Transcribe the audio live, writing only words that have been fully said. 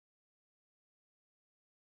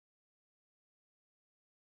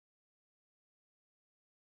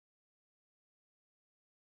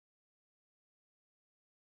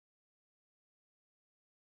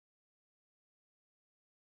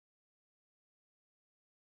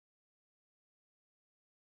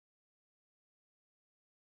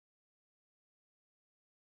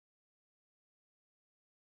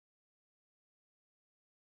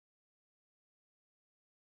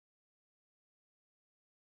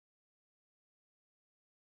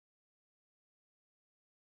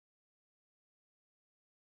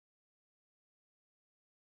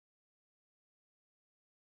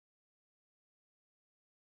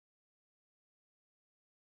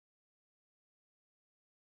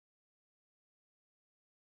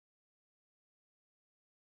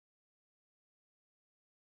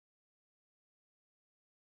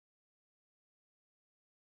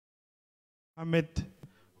Ahmed,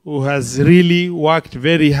 who has really worked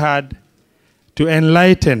very hard to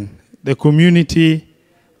enlighten the community,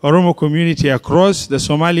 Oromo community across, the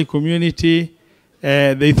Somali community,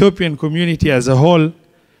 the Ethiopian community as a whole,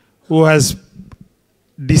 who has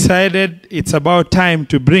decided it's about time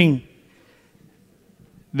to bring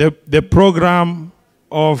the program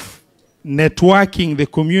of networking the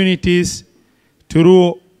communities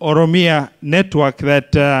through Oromia network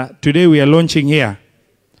that today we are launching here.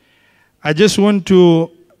 I just want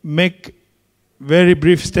to make very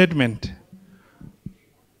brief statement.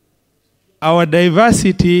 Our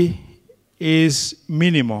diversity is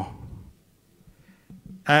minimal.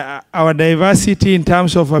 Our diversity in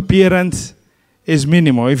terms of appearance is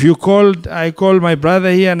minimal. If you I call my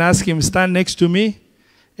brother here and ask him stand next to me,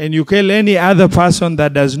 and you call any other person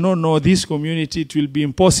that does not know this community, it will be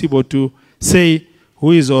impossible to say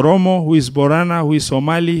who is Oromo, who is Borana, who is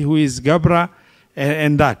Somali, who is Gabra,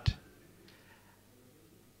 and that.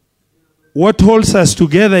 What holds us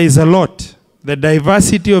together is a lot. The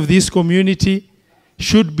diversity of this community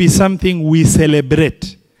should be something we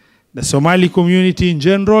celebrate. The Somali community in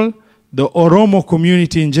general, the Oromo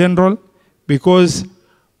community in general, because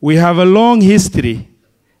we have a long history,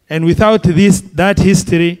 and without that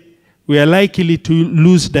history, we are likely to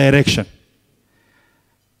lose direction.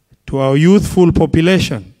 To our youthful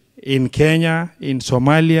population in Kenya, in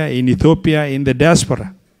Somalia, in Ethiopia, in the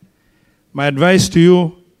diaspora, my advice to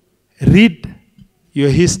you, read your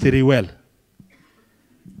history well.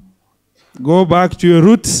 Go back to your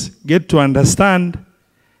roots, get to understand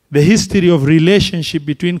the history of relationship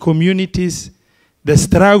between communities, the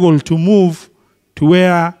struggle to move to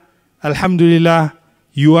where, alhamdulillah,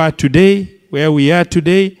 you are today, where we are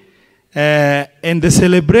today, and the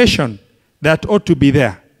celebration that ought to be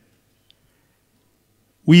there.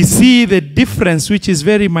 We see the difference, which is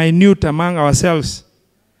very minute among ourselves,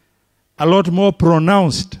 a lot more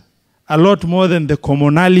pronounced, a lot more than the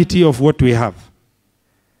commonality of what we have.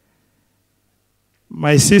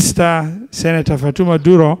 My sister, Senator Fatuma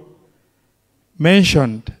Duro,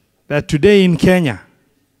 mentioned that today in Kenya,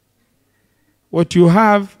 what you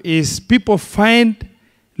have is people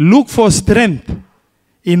look for strength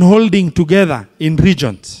in holding together in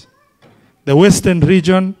regions. The Western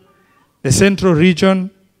region, the Central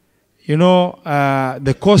region,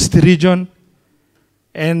 the Coast region,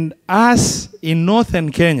 and us in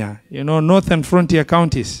Northern Kenya, Northern frontier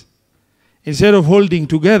counties. Instead of holding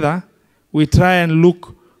together, we try and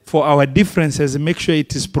look for our differences and make sure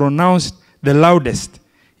it is pronounced the loudest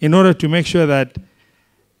in order to make sure that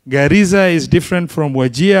Garissa is different from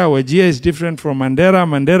Wajir, Wajir is different from Mandera,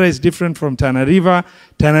 Mandera is different from Tana River,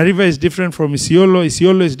 Tana River is different from Isiolo,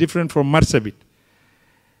 Isiolo is different from Marsabit.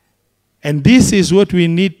 And this is what we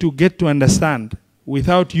need to get to understand.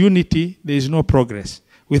 Without unity, there is no progress.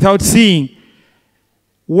 Without seeing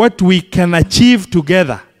what we can achieve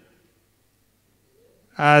together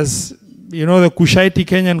as, the Kushaiti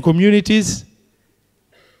Kenyan communities,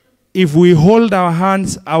 if we hold our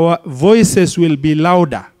hands, our voices will be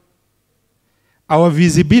louder. Our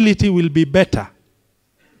visibility will be better.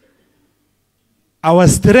 Our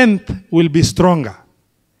strength will be stronger.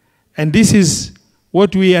 And this is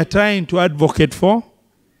what we are trying to advocate for.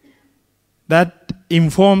 That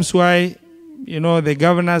informs why, the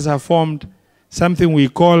governors have formed something we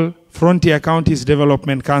call Frontier Counties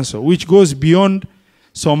Development Council, which goes beyond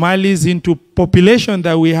Somalis into population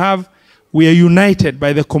that we have. We are united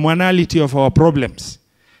by the commonality of our problems,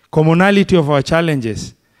 commonality of our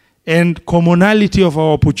challenges, and commonality of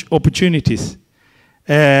our opportunities,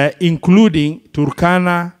 including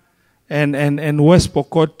Turkana and West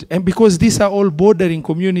Pokot, and because these are all bordering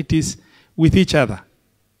communities with each other.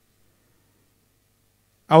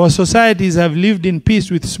 Our societies have lived in peace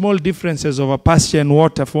with small differences over pasture and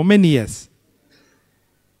water for many years.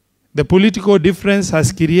 The political difference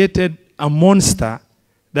has created a monster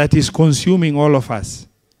that is consuming all of us.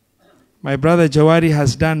 My brother Jawari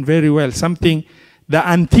has done very well, the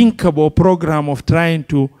unthinkable program of trying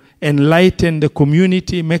to enlighten the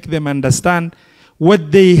community, make them understand what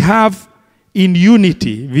they have in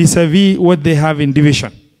unity vis-a-vis what they have in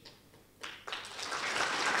division.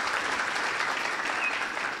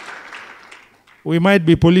 We might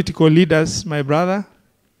be political leaders, my brother,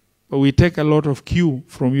 but we take a lot of cue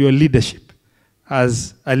from your leadership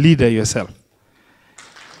as a leader yourself.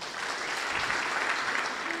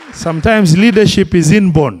 Sometimes leadership is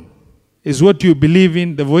inborn, is what you believe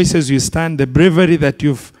in, the voices you stand, the bravery that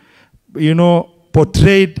you've,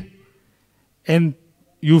 portrayed, and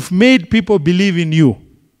you've made people believe in you.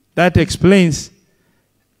 That explains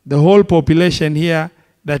the whole population here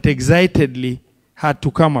that excitedly had to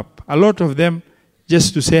come up. A lot of them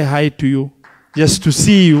just to say hi to you, just to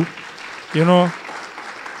see you, you know,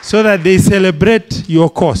 so that they celebrate your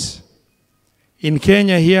cause. In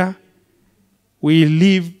Kenya here, we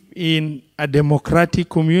live in a democratic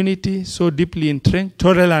community, so deeply entrenched,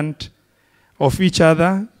 tolerant of each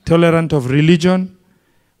other, tolerant of religion.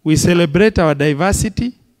 We celebrate our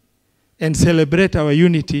diversity and celebrate our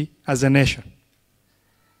unity as a nation.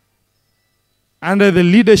 Under the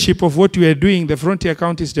leadership of what we are doing, the Frontier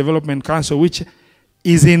Counties Development Council, which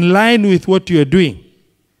is in line with what you are doing,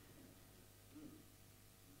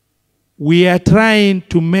 we are trying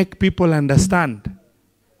to make people understand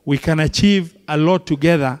we can achieve a lot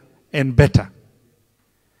together and better.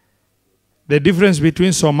 The difference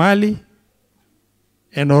between Somali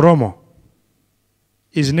and Oromo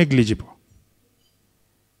is negligible.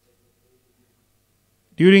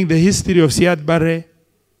 During the history of Siad Barre,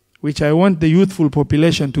 which I want the youthful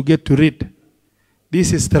population to get to read,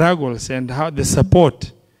 these struggles and how the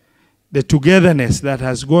support, the togetherness that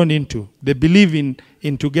has gone into, the belief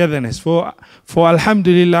in togetherness, for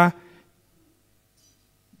Alhamdulillah,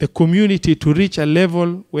 the community to reach a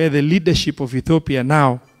level where the leadership of Ethiopia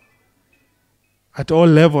now, at all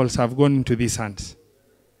levels, have gone into these hands.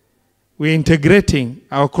 We're integrating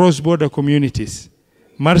our cross-border communities.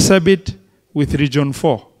 Marsabit with Region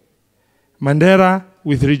 4. Mandera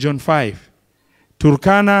with Region 5.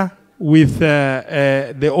 Turkana with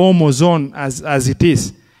the Omo zone as it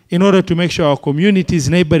is, in order to make sure our communities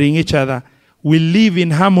neighboring each other will live in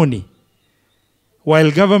harmony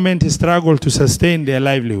while government struggle to sustain their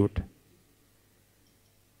livelihood.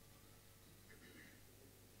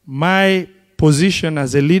 My position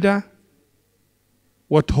as a leader,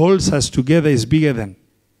 what holds us together is bigger than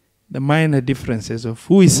the minor differences of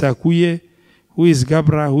who is Sakuye, who is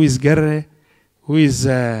Gabra, who is Gerre, who is,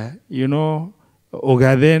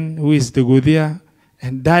 Ogaden, who is Tegudia.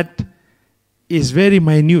 And that is very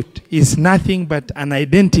minute. It's nothing but an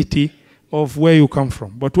identity of where you come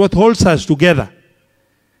from. But what holds us together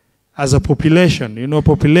as a population,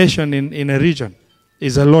 population in a region,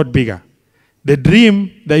 is a lot bigger. The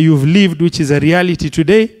dream that you've lived, which is a reality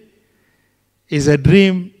today, is a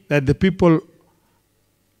dream that the people,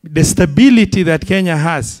 the stability that Kenya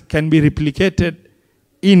has can be replicated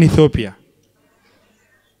in Ethiopia.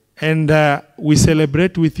 And we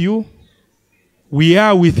celebrate with you. We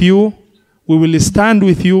are with you. We will stand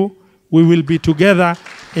with you. We will be together,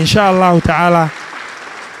 inshallah ta'ala.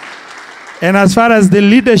 And as far as the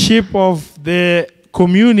leadership of the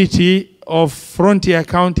community of Frontier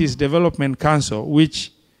Counties Development Council,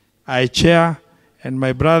 which I chair, and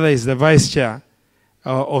my brother is the vice chair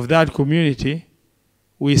of that community,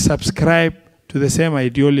 we subscribe to the same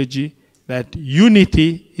ideology that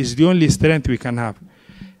unity is the only strength we can have.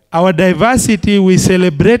 Our diversity, we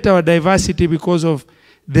celebrate our diversity because of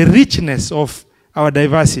the richness of our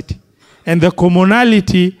diversity. And the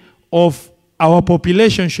commonality of our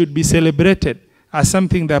population should be celebrated as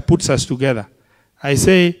something that puts us together. I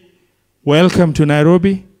say, welcome to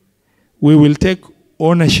Nairobi. We will take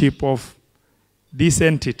ownership of this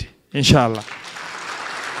entity, inshallah.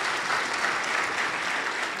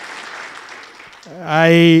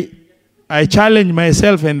 I challenge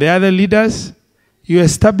myself and the other leaders, you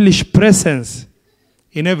establish presence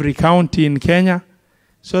in every county in Kenya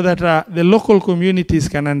so that the local communities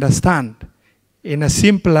can understand in a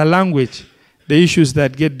simpler language the issues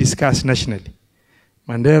that get discussed nationally.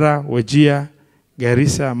 Mandera, Wajir,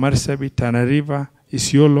 Garissa, Marsabit, Tana River,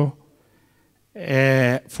 Isiolo,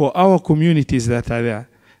 for our communities that are there.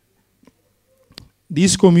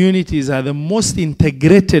 These communities are the most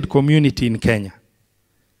integrated community in Kenya.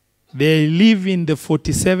 They live in the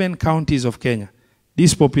 47 counties of Kenya.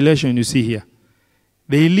 This population you see here.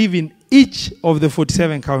 They live in each of the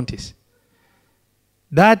 47 counties.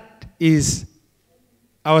 That is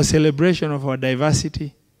our celebration of our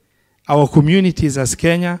diversity, our communities as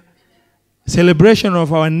Kenya, celebration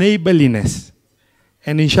of our neighborliness.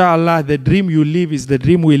 And inshallah, the dream you live is the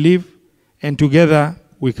dream we live, and together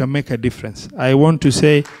we can make a difference. I want to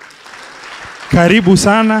say, karibu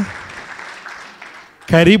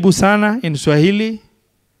sana in Swahili.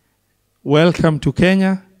 Welcome to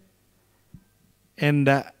Kenya. And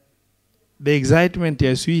the excitement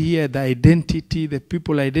as we hear, the identity, the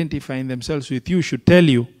people identifying themselves with you should tell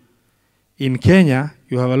you, in Kenya,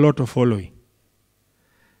 you have a lot of following.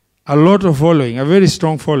 A lot of following, a very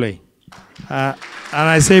strong following. And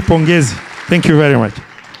I say pongezi. Thank you very much.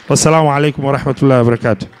 Wassalamu alaikum wa rahmatullahi wa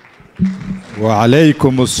barakatuh. Wa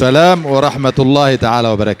alaikum assalam wa rahmatullahi ta'ala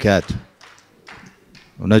wa barakatuh.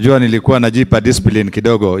 Unajua nilikuwa najipa discipline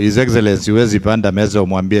kidogo. His Excellency huwezi panda meza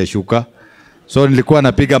umwambie shuka. So nilikuwa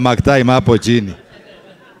napiga mark time hapo chini.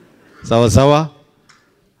 Sawa sawa?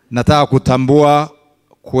 nataka kutambua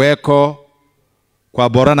kuweko kwa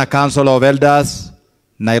Borana Council of Elders,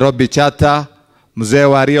 Nairobi Charter, mzee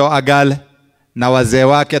wa Rio Agal na wazee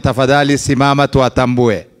wake, tafadhali simama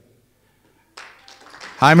tuwatambue.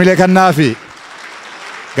 Hamile Kanafi,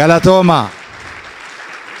 Galatoma,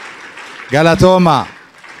 Galatoma,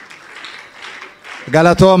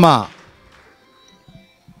 Galatoma.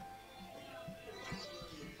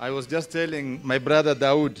 I was just telling my brother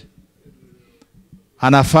Daoud,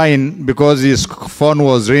 and I fine because his phone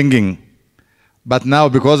was ringing, but now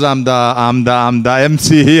because I'm the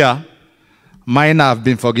MC here, mine have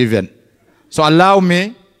been forgiven. So allow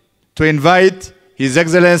me to invite His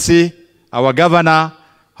Excellency, our Governor,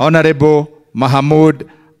 Honorable Mahmoud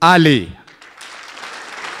Ali.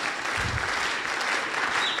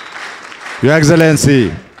 Your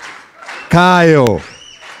Excellency, Kayo,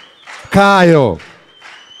 Kayo,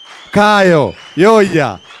 Kayo,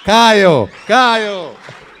 Yoya, Kayo, Kayo.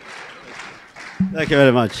 Thank you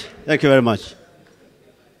very much. Thank you very much.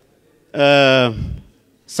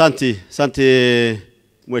 Santi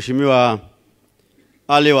Mheshimiwa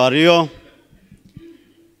Ali wa Rio.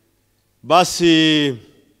 Basi,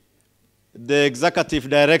 the Executive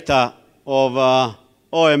Director of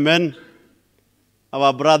OMN,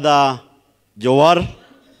 our brother Jawar,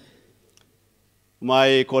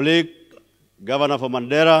 my colleague, Governor for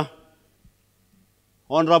Mandera,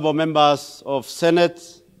 honorable members of Senate,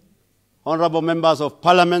 honorable members of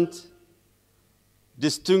Parliament,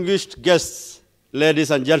 distinguished guests,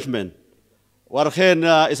 ladies and gentlemen. Warkhen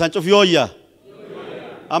isanchuf yoya.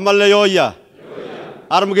 Amalle yoya.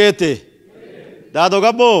 Armgete. Dado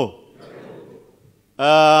gabo.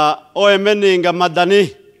 OMN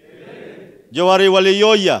ngamadani. Jawari wali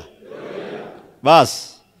yoya.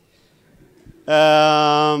 Bas.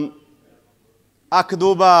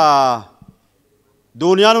 Akduba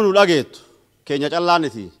dunia nu lagetu. Kenya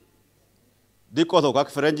challaniti. Diko to kak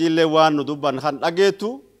Frenji le wan nuduban khan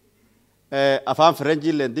lagetu. Afan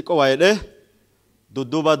Frenji le diko waede.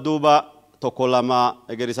 Duba tokolama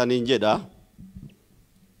egerisani injeda.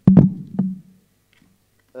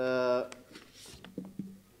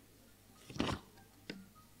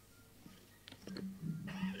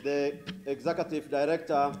 The Executive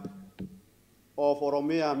Director of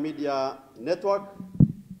Oromia Media Network,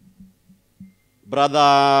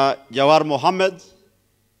 Brother Jawar Mohammed,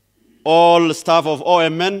 all staff of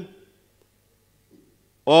OMN,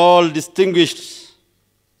 all distinguished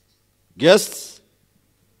guests,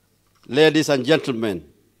 ladies and gentlemen.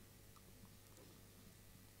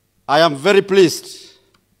 I am very pleased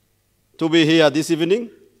to be here this evening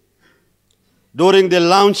during the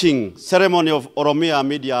launching ceremony of Oromia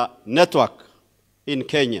Media Network in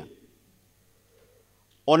Kenya.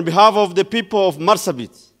 On behalf of the people of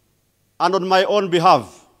Marsabit and on my own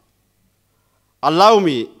behalf, allow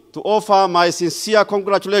me to offer my sincere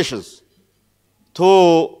congratulations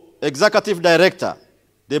to Executive Director,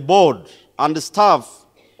 the board, and the staff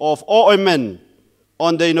of OMN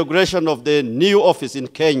on the inauguration of the new office in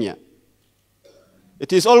Kenya.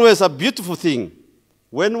 It is always a beautiful thing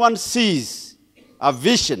when one sees a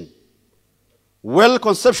vision well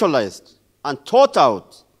conceptualized and thought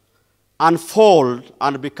out unfold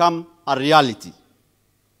and become a reality.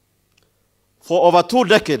 For over 2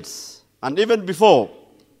 decades, and even before,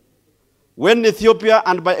 when Ethiopia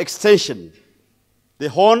and by extension, the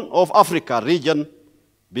Horn of Africa region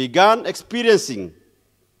began experiencing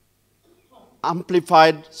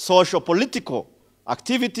amplified socio-political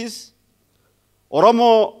activities,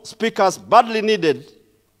 Oromo speakers badly needed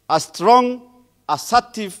a strong,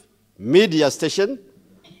 assertive media station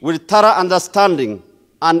with thorough understanding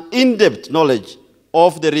and in-depth knowledge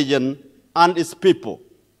of the region and its people.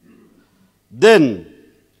 Then,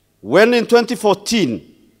 when in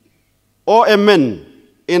 2014, OMN,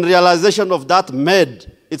 in realization of that,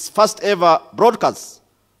 made its first ever broadcast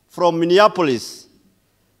from Minneapolis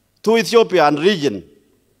to Ethiopia and region,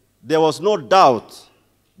 there was no doubt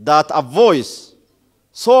that a voice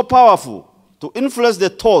so powerful to influence the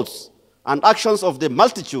thoughts and actions of the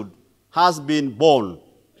multitude has been born.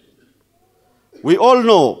 We all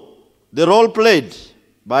know the role played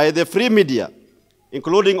by the free media,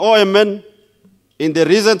 including OMN, in the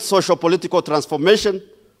recent socio-political transformation,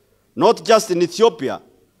 not just in Ethiopia,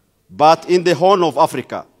 but in the Horn of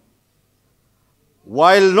Africa.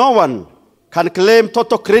 While no one can claim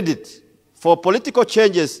total credit for political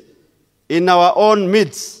changes in our own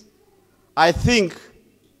midst, I think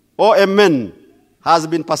OMN has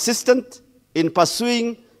been persistent in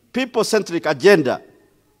pursuing people-centric agenda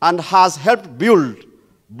and has helped build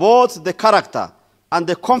both the character and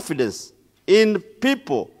the confidence in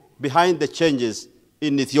people behind the changes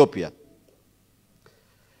in Ethiopia.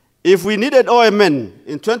 If we needed OMN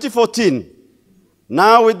in 2014,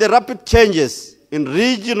 now with the rapid changes in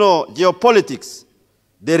regional geopolitics,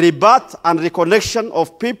 the rebirth and reconnection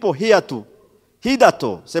of people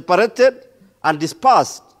hitherto separated and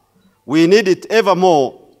dispersed, we need it ever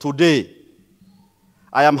more today.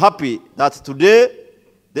 I am happy that today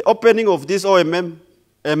the opening of this OMN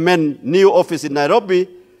new office in Nairobi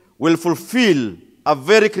will fulfill a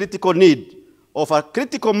very critical need of a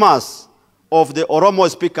critical mass of the Oromo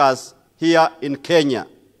speakers here in Kenya.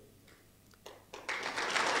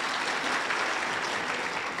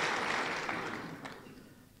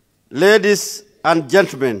 Ladies and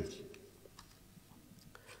gentlemen,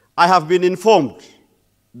 I have been informed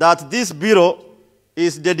that this bureau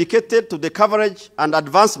is dedicated to the coverage and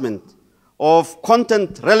advancement of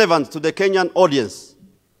content relevant to the Kenyan audience.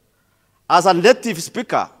 As a native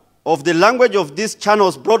speaker of the language of this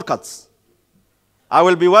channel's broadcasts, I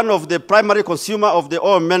will be one of the primary consumers of the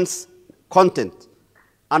OMN's content.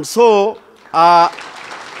 And so are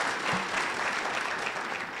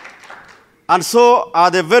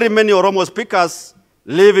the very many Oromo speakers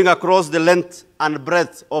living across the length and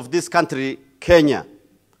breadth of this country, Kenya.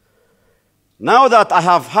 Now that I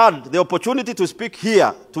have had the opportunity to speak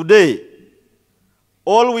here today,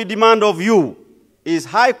 all we demand of you is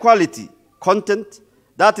high-quality content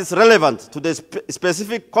that is relevant to the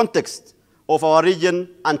specific context of our region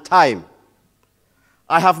and time.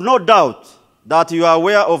 I have no doubt that you are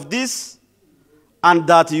aware of this and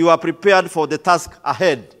that you are prepared for the task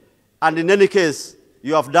ahead. And in any case,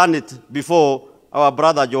 you have done it before our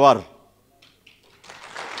brother Jawar.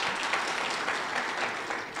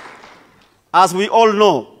 As we all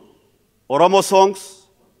know, Oromo songs,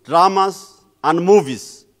 dramas, and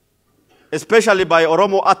movies, especially by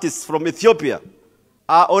Oromo artists from Ethiopia,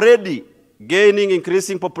 are already gaining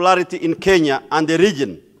increasing popularity in Kenya and the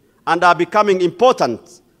region, and are becoming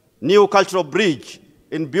important new cultural bridge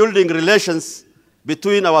in building relations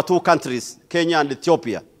between our two countries, Kenya and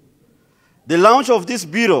Ethiopia. The launch of this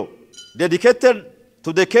bureau, dedicated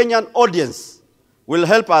to the Kenyan audience, will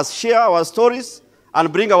help us share our stories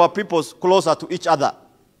and bring our peoples closer to each other.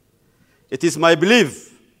 It is my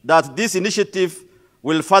belief that this initiative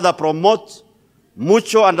will further promote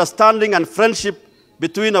mutual understanding and friendship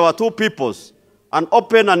between our two peoples and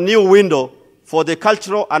open a new window for the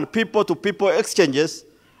cultural and people-to-people exchanges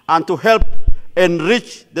and to help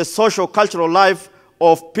enrich the social-cultural life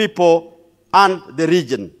of people and the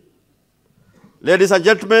region. Ladies and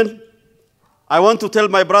gentlemen, I want to tell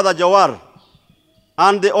my brother Jawar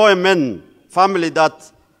and the OMN family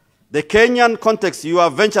that the Kenyan context you are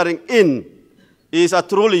venturing in is a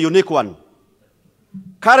truly unique one.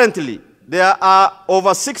 Currently, there are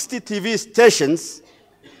over 60 TV stations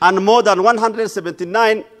and more than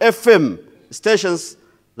 179 FM stations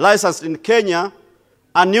licensed in Kenya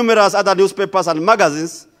and numerous other newspapers and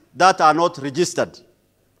magazines that are not registered.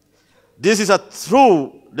 This is a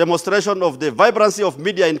true demonstration of the vibrancy of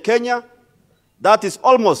media in Kenya that is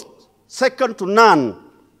almost second to none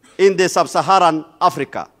in the sub-Saharan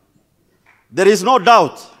Africa. There is no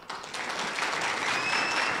doubt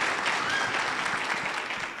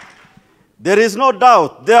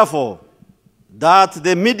therefore, that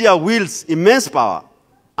the media wields immense power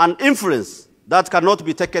and influence that cannot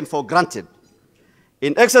be taken for granted.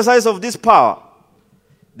 In exercise of this power,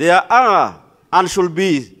 there are and should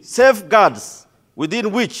be safeguards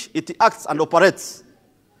within which it acts and operates.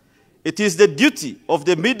 It is the duty of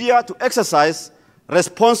the media to exercise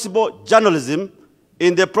responsible journalism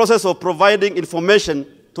in the process of providing information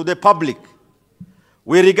to the public.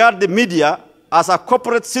 We regard the media as a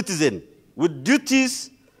corporate citizen with duties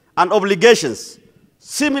and obligations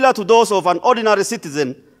similar to those of an ordinary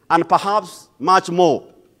citizen and perhaps much more.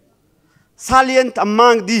 Salient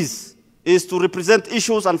among these is to represent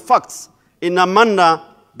issues and facts in a manner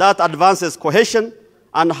that advances cohesion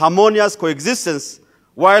and harmonious coexistence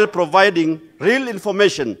while providing real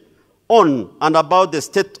information on and about the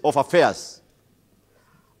state of affairs.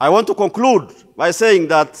 I want to conclude by saying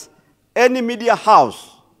that any media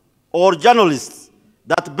house or journalist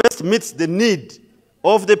that best meets the need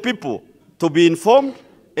of the people to be informed,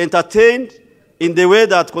 entertained in the way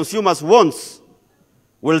that consumers want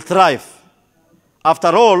will thrive. After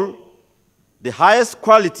all, the highest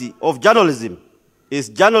quality of journalism is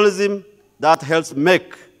journalism that helps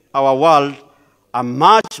make our world a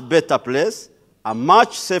much better place, a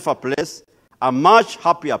much safer place, a much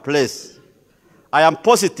happier place. I am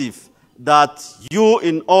positive that you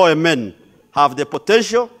in OMN have the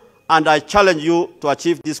potential, and I challenge you to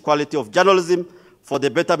achieve this quality of journalism for the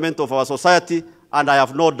betterment of our society, and I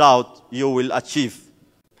have no doubt you will achieve.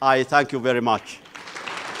 I thank you very much.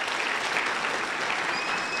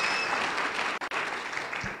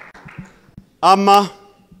 Amma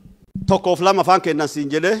tokkoof lama afaan kennan siin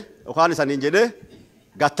jedhee yookaan isaniin jedhee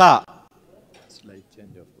gattaa.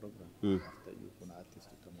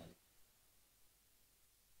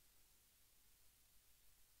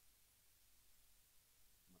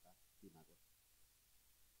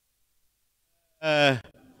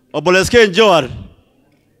 Obboleeskeen Jowaar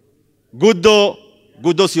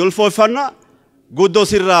guddoo si ulfooffanna guddoo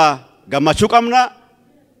sirraa gammachuu qabna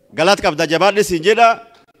galata qabda jabaadhe siin jedha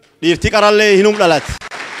dhiirtii qarallee hinum dhalati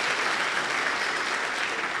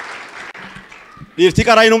dhiirtii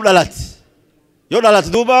qaraa hinum dhalati yoo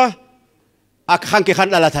dhalati duuba akka hanke kan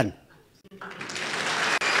dhalatan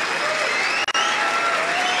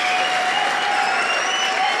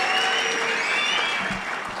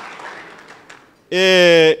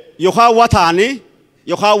yookaan wataani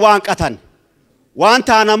yookaan waan qatan waan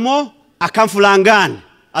ta'an ammoo akkam fulaangaan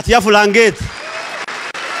ati yaa fulaangeet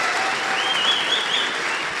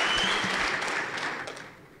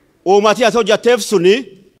uumatii ati hojjatteef suni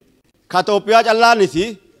ka Itoophiyaa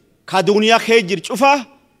callaaniti ka duniyaa kee jir cufa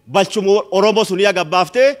balchumoo Oromoo suni yaa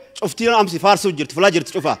gabbaaftee cuftiin amsi faarsuu jirti fulaa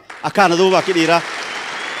jirti cufa akkaana duuba akki dhiiraa.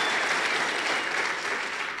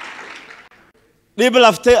 Dhib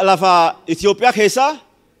lafa Itoophiyaa keessa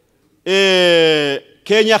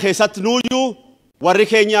Keenyaa keessatti nuyyuu warri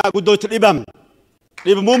Keenyaa guddoo itti dhibamne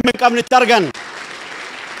dhibmuun qabni itti argan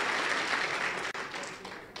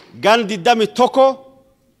gan 21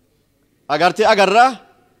 agartee agarra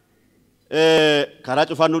karaa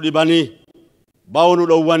cufaan nu dhibanii baa'uu nu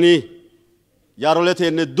dhowwanii jaarolee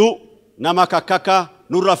teenne nama kakkaka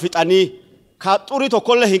nurra fixanii ka xurii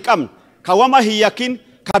tokkollee hin qabne ka wama hin yakkin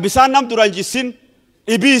ka bisaan nam duran jissin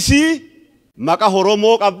dhibiisii maqa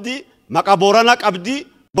Oromoo qabdi maqa Boorana qabdi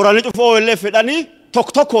Booranii cufoo illee fedhanii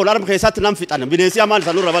tokkoon arma keessatti nam fixan bineensi amaan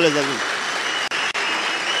isa nurra baleessan.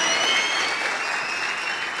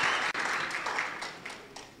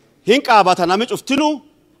 Hin qaabata nami cuftinu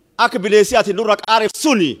akka bineensi ati nurra qaarif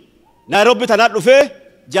suni Nairobi tanaa dhufee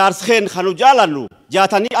jaarseen kanu jaalannu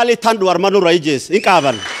jaatanii alii tan duwarma nurra ijees hin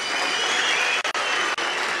qaaban.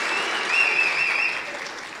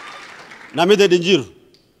 Nami dedin jiru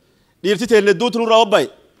dhiirti teenne duutu nurra obbay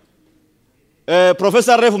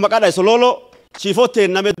Professor Reefu maqaadha isololo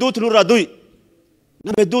chiifoteen name duutu nurra du'i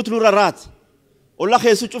name duutu nurra raat olla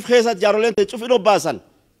keessu cuf keessa jaaroleen te cuf baasan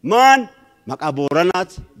maan maqaa Booranaat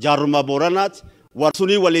jaarummaa Booranaat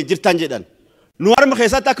warsunii waliin jirtan jedhan nu harma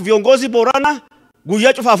keessatti akka viongozi Boorana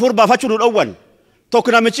guyyaa cufa afur baafachuu nu dhowwan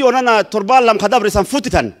tokko namichi onana torbaan lam kadabre san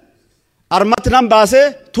futitan armatti nam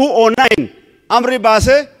baasee 209 amri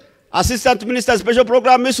baasee Assistant Minister Special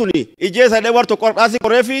Program misuni ijesa de warto qorqasi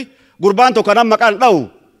qorefi gurbaan to kanam maqaan dhaw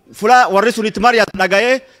fula warri sunit mariya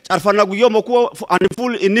dhagaye carfanna guyyo moku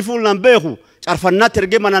aniful inniful nan beeku carfanna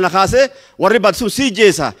terge manana khase warri badsu si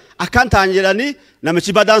jeesa akkan taan jedhani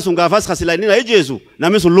namichi badan sun gaafas khasilaini na ijeesu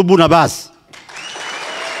namisu lubu na baas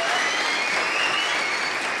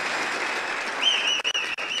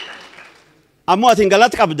ammo atin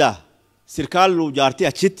galat qabda sirkaalu jaarti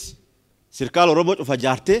achit sirkaal Oromoo cufa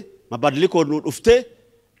jaarte mabadiliko nu dhufte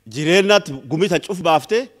jireenat gumita cuf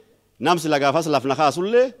baafte namsi lagaafas lafna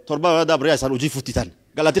kaasulle torba wada briya san uji futitan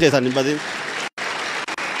galati keessan hin badin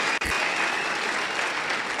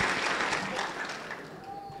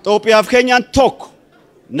Itoophiyaaf Keenyaan tokko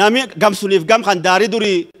nami gamsuniif gam kan daari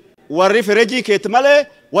duri warri fereji keet malee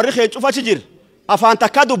warri kee cufachi jir afaan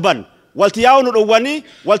takka dubban walti yaa'u nu dhowwani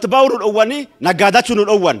walti baa'u nu dhowwani naggaadachuu nu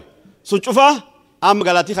dhowwan sun cufa am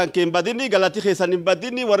galati kan keen badini galati keessan hin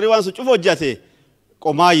badini warri waan sun cufa hojjate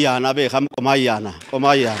qomaayyaana beekam qomaayyaana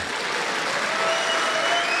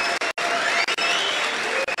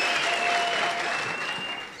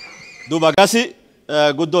duba gasi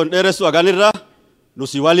guddoon dheeressu aganirra nu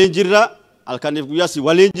si waliin jirra halkaniif guyyaa si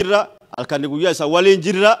waliin jirra halkaniif guyyaa isa waliin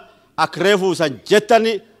jirra ak reefu san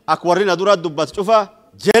jettani ak warri na dura dubbat cufa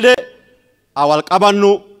jedhe awal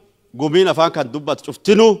qabannu gumiin afaan kan dubbat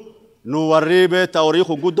cuftinu nu warri beeta horii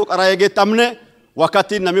kun guddoo qaraa eegeettamne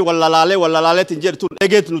wakati nami wallalaale tinjedtu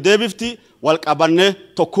eegeet nu deebifti wal qabanne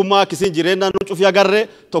tokkummaa kisin jireenya nu cufi agarre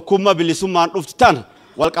tokkummaa bilisummaan dhufti tan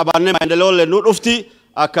wal qabanne maendeloolle nu dhufti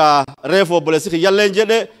akka reefu obboleessi kiyyalleen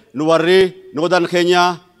jedhe nu warri noodan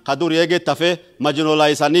Keenyaa kadur eegeettafe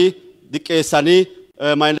majinoolaayisanii diqqeessanii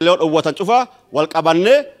maendeloo dhowwatan cufa wal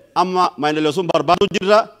qabanne amma maendeloo sun barbaadu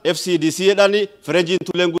jirra FCDC jedhani Frenjiin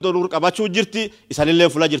tulleen guddoo nur qabachuu jirti isanillee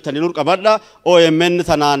fula jirtanii nur qabadha OMN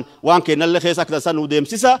tanaan waan kennallee keessa akka tasan nu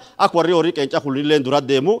deemsisa akka warri horii qeenca kullilleen dura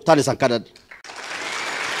deemu tan isan kadhadhe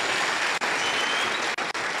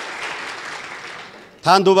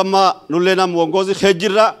tan duuba amma nullee nam wongozi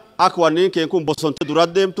xejjirra ak wanni keen kun bosonte dura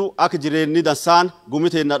deemtu ak jireenni dansaan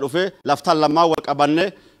gumiteenna dhufe laftaan lamaa wal qabanne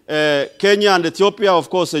Kenya and Ethiopia of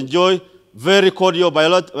course enjoy very cordial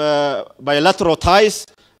bilateral ties.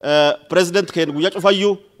 President Ken guyya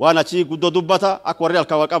cufayyu waan achi guddoo dubbata akka warri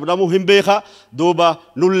halkan qabnamu hin beeka duuba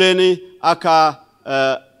nulleeni akka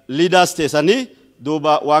leaders teessanii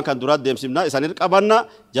duuba waan kan dura deemsifna isaanii qabanna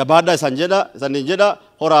jabaadha isaaniin jedha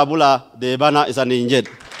horaa bulaa deebana isaaniin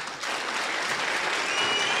jedha.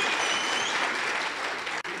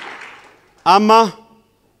 Amma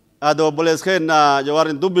ado obboleessa keenya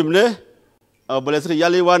Jawaarin dubbifne obboleessi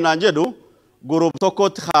yaalii waan naan jedhu group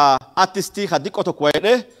tokkotti ha artistii ha diqqoo tokko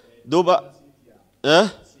wayiidhe duuba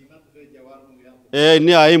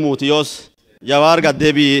inni haa himuuti yoos Jawaar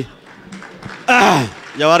gaddeebii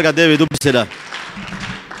dubbisedha.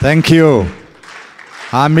 Thank you.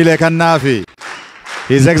 Hamile Kannafi,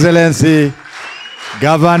 His Excellency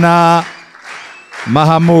Governor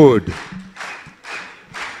Mahmood.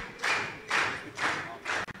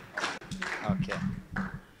 Okay.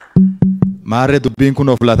 Maare dubbiin kun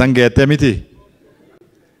of latan geette miti.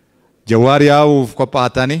 Jawaar yaa'uuf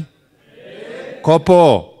qophaa'atanii?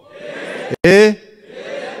 Qophoo.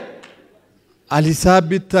 Alisaa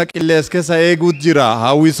bitta qillees keessa eeguut jira.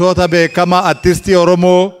 Hawwisoota beekamaa artistii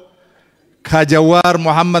Oromoo ka Jawaar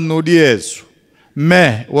Muhammad nu dhiyeessu.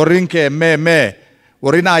 Warrin kee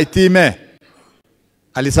warrin IT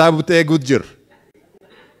Alisaa bitta eeguut jira.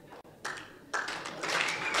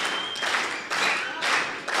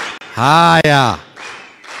 Haya.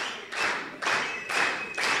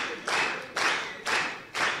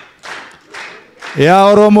 Yaa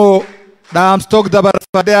Oromoo dhaamstok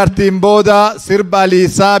dabarfadee artiin booda sirba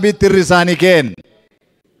Alisaa bitti irrisaanii keen.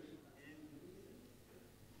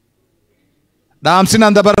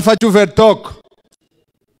 Dhaamsinan dabarfachuu fedhu tokko.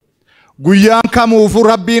 Guyyaan kamuufuu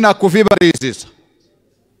Rabbiin akkufii bariisisa.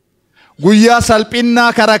 Guyyaa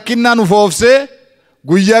salphinnaa karakkinnaa nu foofsee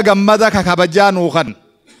guyyaa gammada kakabajaa nuu kan.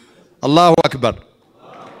 Allahu Akbar.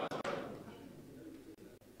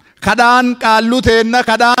 Kadhaan qaallu teenna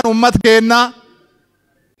kadhaan ummat keenna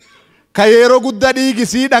ka yeroo guddaa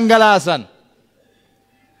dhiigisii dhangalaasan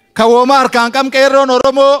ka wooma harkaan qeerroon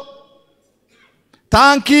Oromoo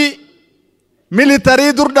taankii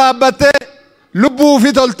militarii dur dhaabbattee lubbuu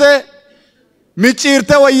fi toltee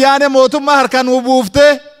micciirtee wayyaane mootummaa harkaan nu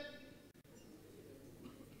buuftee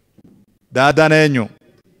daaddan eenyu?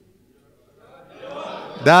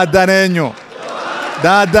 Daaddan eenyu?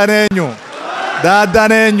 Daaddan eenyu?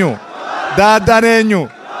 Daaddan eenyu? Daaddan eenyu?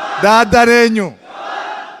 Daaddan eenyu?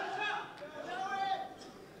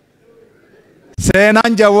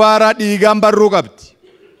 Seenaan Jawaaraa dhiigaan barruu qabdi.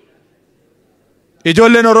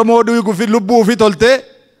 Ijoolleen Oromoo lubbuu fi toltee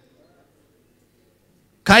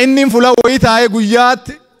ka inni fuula wayii taa'ee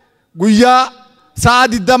guyyaa sa'a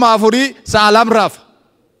 24 sa'a lamraaf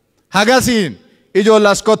hagasiin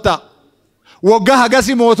ijoollee askottaa waggaa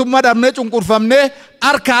hagasii mootummaa dhabnee cunqurfamnee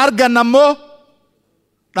harka argan ammoo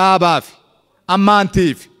dhaabaaf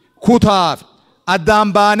ammaantiif kutaaf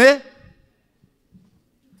addaan baanee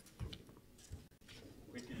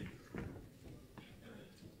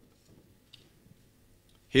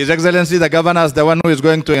His Excellency the Governor is the one who is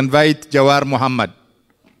going to invite Jawar Muhammad.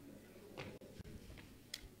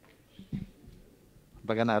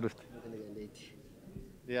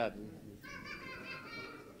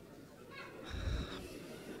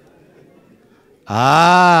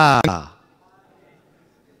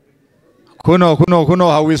 Kuno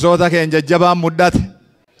hawwisoota keenya jajjabaan muddate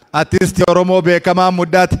artistii Oromoo beekamaan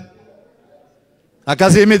muddate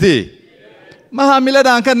akkasii miti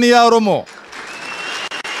mahaamiladhaan kan yaa Oromoo.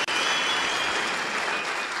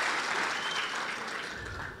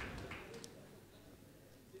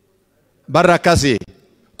 بركسي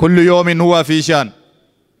كل يوم هو في شان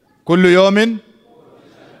كل يوم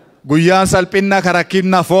غيان سالبنا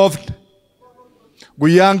كراكينا فوف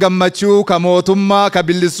غيان غمچو كموتما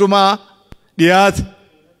كبلسما ديات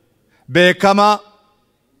بكما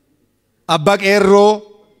أباك إيرو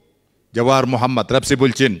جوار محمد ربسي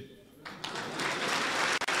بولشين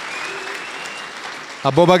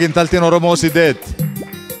أبو باك انتلتين أورومو سيدت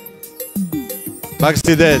باك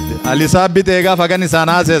سيدت أليسا بيتيغا فغاني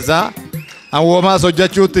سانا سيسا Awoma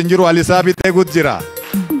sojachu tinjiru alisabi tegut jira.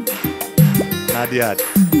 Nadiat.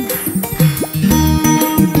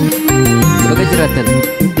 Baga jiratan.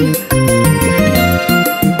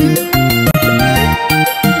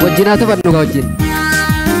 Wajjinata barnu wajjin.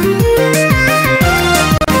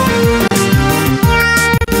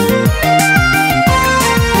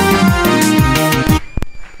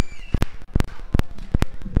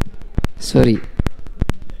 Sorry.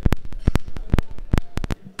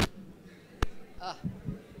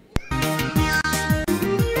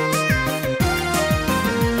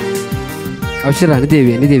 أبشر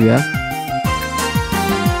نديبي ها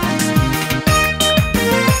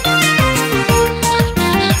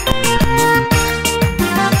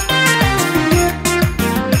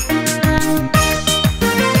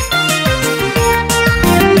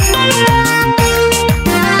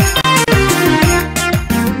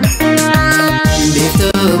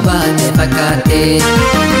Fakate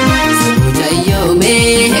Sujayo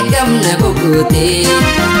me kamna bukute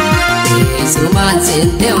Suman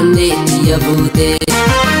sente onne tiya bute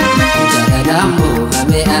Jagadamu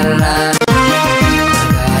hame arra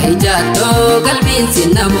Kai jato galbin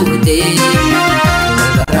sinna bukute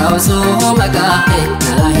Rauso magahe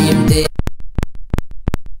na himde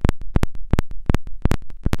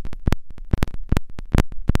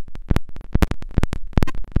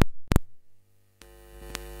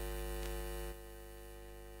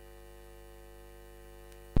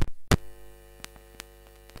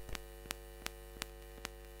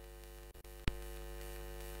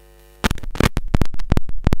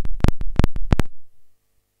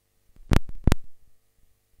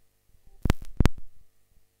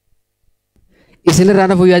Isin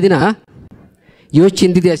rana fu yadina yo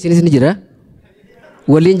chindi dia sini sini jira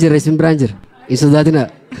walin jira isin branjir isu dadina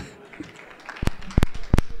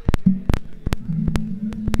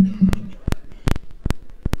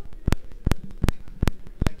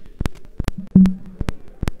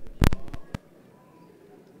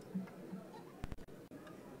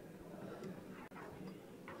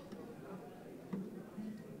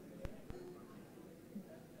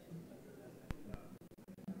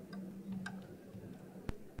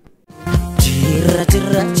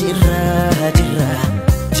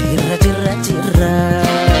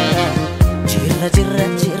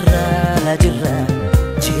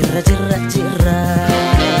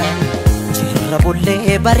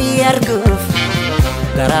bari arguf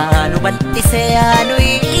garanu balise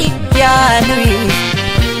yanui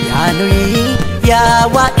ya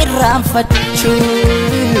wa iram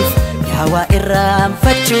fachuf ya wa iram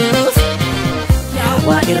fachuf ya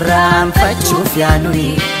wa iram fachuf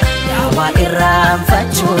yanui ya wa iram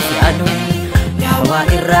fachuf yanui ya wa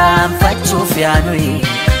iram fachuf yanui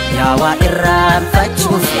ya wa iram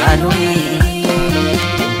fachuf yanui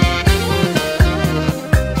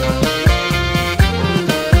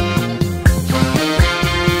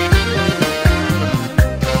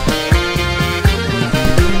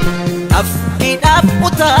Afidaf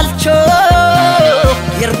utalcho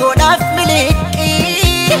yergodaf miliki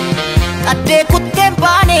kadde kutten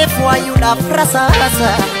bane fwayudaf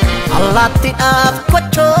rasasa allatti daf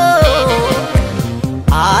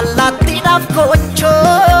kocho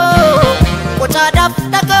kocha daf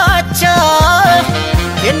dagacha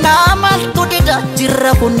kenamal tudida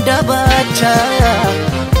jirra hunda bacha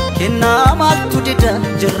kenamal tudida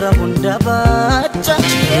jirra hunda bacha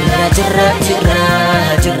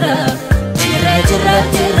jirra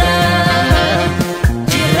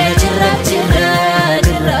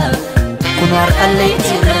Kunwar alay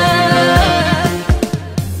jira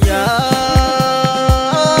Ya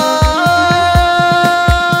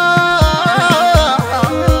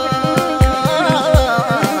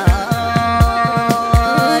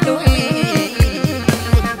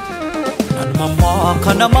Nan mama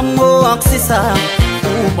kana mammo aksisa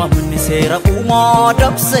Umamni sera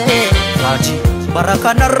umadapse Raji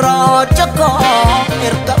Barakana raja ko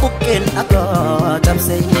erga bukin aga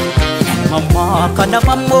jamse mama kana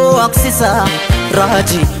mammo aksisa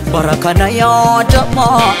raji barakana ya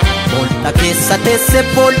jama bolna kesate se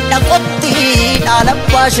bolna kotti ala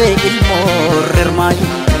pashe ilmormai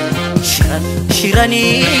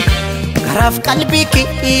shirani garaf qalbi ki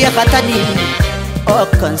yakatani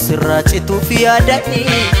akan sirrachi tu fiadani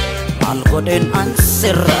algoden an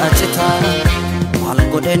sirrachita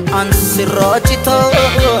Algoden ansirojito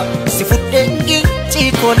sifuden gici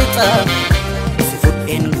kolita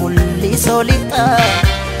sifuden gulli solita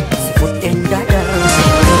sifuden dada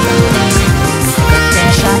sifuden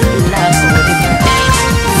shalla solita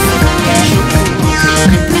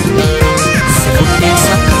sifuden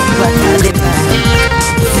sakwadalita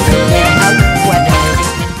sifuden awada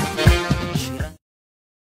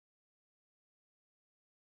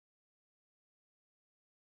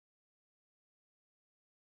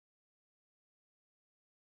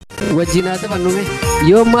wajjinaata fannume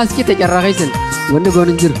yoo maaskii tacarraa keessan wanni goon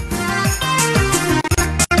hin jiru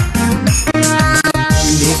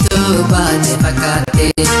baate fakkaate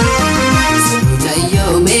Sujayo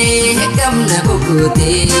me kamna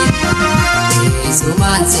bukute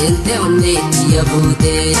Suman sente onne tiya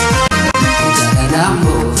bute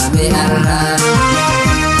Jagadamu hame arra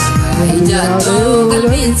Kai jato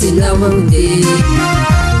galbin sinna bute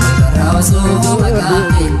Rauso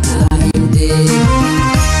magahin na hinde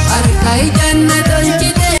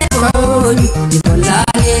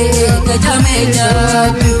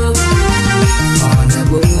jaaju Ona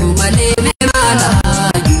buu malee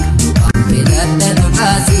meemaalaaju Ambedadda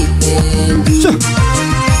dhukaasi eenyu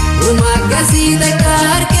Umakkasii takka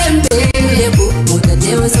harkeen beeku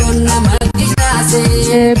Mudatee osoo nama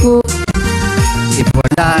qishaaseeku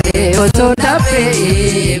Ifoolaalee osoo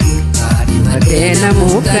dhabbeeku Kaadhi malee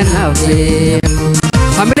namuu kan hafeeku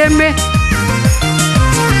Hamilemme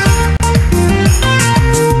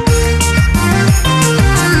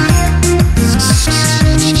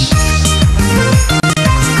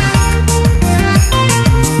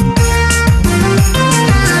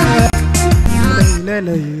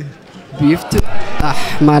Biftu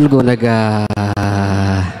maal goona gaa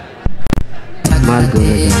maal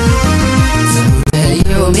goona gaa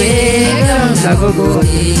Yoomee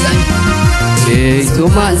gogootee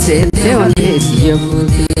Eeytumaan seentee wanee siya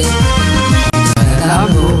fuutee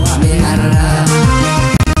Kalaamoo amee har'aa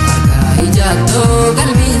Akka ijaattoo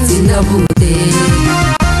qalbiin sinna fuutee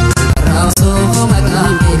Warraa osoo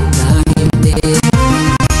maqaan beeknaa himtee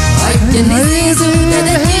Wajjannisiisuu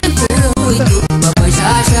dadacheen fuutu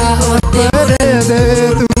Babashaashaa oottee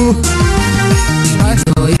odeetu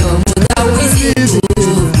Itoo yoomuu daawwisiitu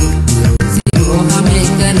Siroo hamee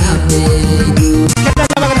kanaaf beeku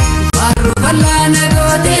Warru bal'aana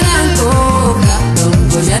gootee naan kooka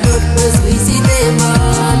Dongosha dhodhosu isitee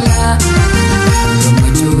maala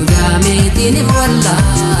Gammachuu jaameetiiniif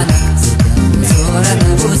wallaala Siddaan soora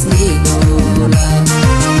dhabuus ni goola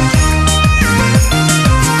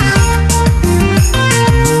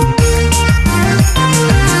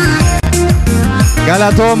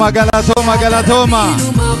Galatoma, Galatoma, Galatoma.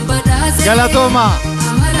 Galatoma.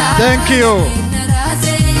 Thank you.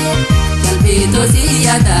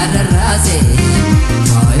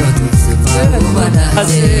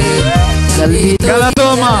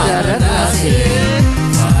 Galatoma.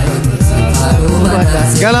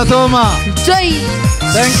 Galatoma.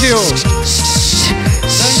 Thank you.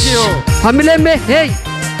 Thank you. Hamilemme hey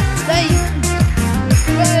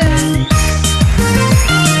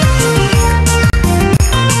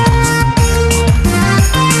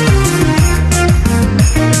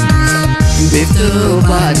Biftuu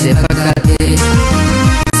baate fakkaate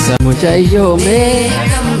Samuchayyoo mee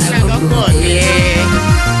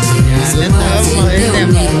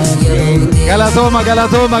Galatoma,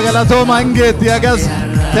 Galatoma, Galatoma. Ingeti agas.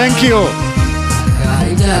 Thank you.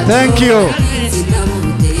 Thank you.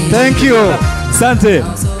 Thank you. Asante.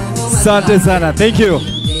 Asante sana. Thank you.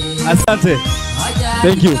 Asante.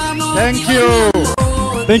 Thank you. Thank you.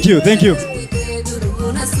 Thank you. Thank you.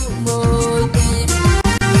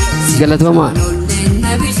 Galatoma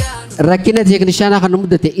rakkina teeknishaanaa kan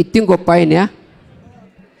mudate ittiin qophaa'ine yaa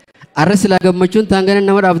arra silaa gammachuun taangana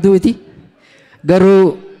nama dhaabduu miti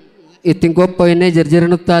garuu ittiin qophaa'ine jarjara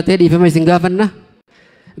nutti taatee dhiifama isin gaafanna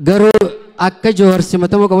garuu akka Joowar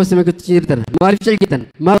simatamoo qabu simakitti jirtan maaliif calqitan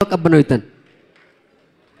maal qabbanoytan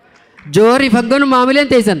Joowariif hanganu maamileen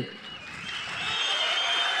teessan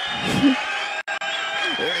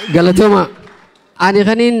Galatoma ani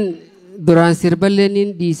kaniin duraan sirballeeniin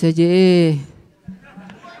dhiisa jee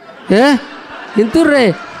hin turre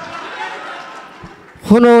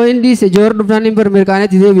kunoo hin dhiise Joowar dhufnaan hin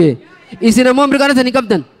mirqaanetti deebi'e isin ammoo mirqaanata ni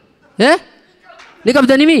qabdan ni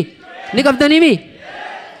qabdanimi ni qabdanimi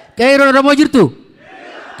qeeroon Oromoo jirtu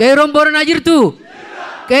qeeroon Booranaa jirtu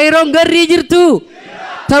qeeroon Garrii jirtu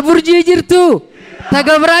ta Burjii jirtu ta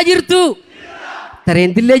Gabraa jirtu ta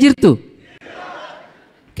Reendillee jirtu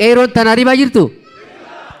qeeroon ta Naaribaa jirtu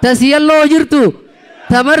tasiyalloo jirtu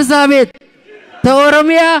ta Marsaabeet ta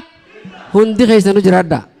Oromiyaa hundi keessanuu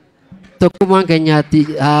jiraadha tokkummaan keenyaatti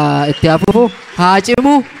itti hafuufu haa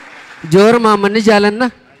cimu Joowar maammanni jaalanna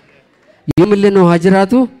yoomillee nu haa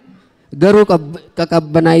jiraatu garuu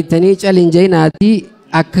qaqqabbanaayitanii calinjayinaatii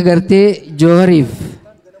akka gartee Joowariif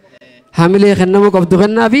hamilee kennamuu qabdu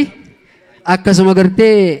kennaafi akkasuma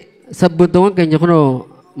gartee sabboontoowwan keenya kunoo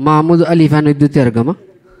Mahmud Aliifaan hedduutti argama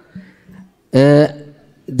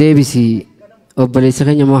deebisi obboleessa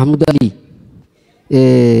keenya Mahmud Ali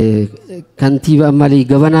kantiiba ammalii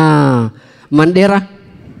gabanaa Mandheera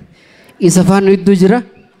isa faana hedduu jira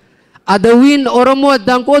adawiin Oromoo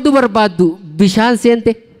addaan qoodu barbaaddu bishaan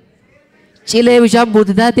seente cilee bishaan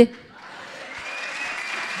buute taate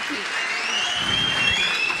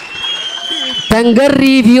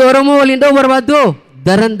tangarrii fi Oromoo waliin dha'u barbaaddu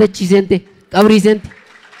daran dachii seente qabrii seente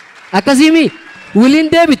akkasiimi waliin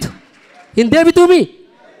deebitu hin deebituumi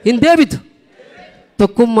hin deebitu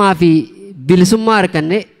tokkummaa fi bilisummaa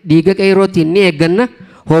harkanne dhiiga qeerootiin ni eegganna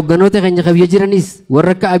hoogganoota keenya qabiyya jiranis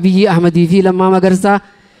warra akka Abiyyi Ahmadii fi Lammaa Magarsaa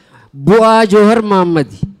bu'aa Joowar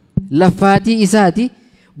Mahaammadi laffaatii isaati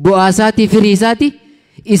bu'aa isaatii firii isaati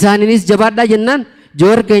isaaninis jabaadhaa jennaan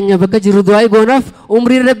joor keenya bakka jiru du'aa goonaaf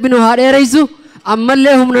umrii rabbi nu haa dheereysu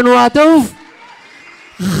ammallee humna nu haa ta'uuf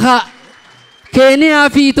Keniyaa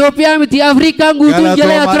fi Itoophiyaa miti Afrikaan guutuun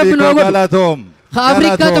jala yaa rabbi nu haa godhu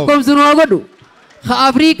Afrikaa tokkoomsu nu haa godhu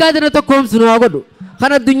Afrikaa tana tokkoomsu nu haa godhu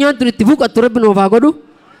kan addunyaan tun itti fuuqattu rabbi nu haa godhu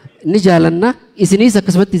ni jaalanna isinis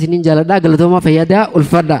akkasumatti isiniin jaaladhaa galatoomaa fayyadaa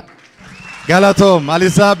ulfadhaa Galatom,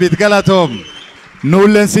 Alisabeth Galatom.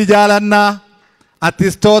 Nullensi jaalanna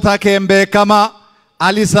artistoota keen kama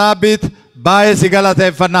Alisabeth baay'ee si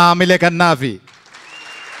galateeffannaa haamilee kannaafi.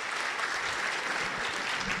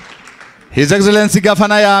 His Excellency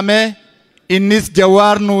gafana yaame innis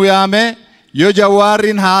Jawaar nu yaame yoo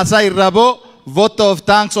Jawaarin haasa irrabo vote of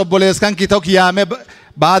thanks obboleeskan kitok yaame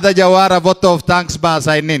baada Jawaara vote of thanks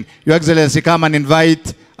baasa innin. Your Excellency come and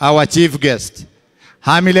invite our chief guest.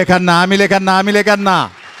 Hamile kanna, hamile kanna, hamile kanna.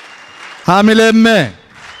 Hamile me.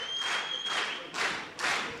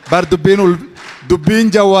 Bar dubbin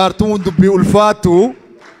Jawaartu dubbi ulfaatu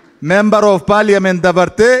member of parliament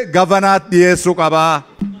dabarte governor dhiyeessuu qaba.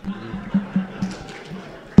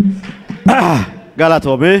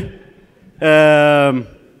 Galatoomi.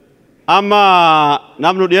 Amma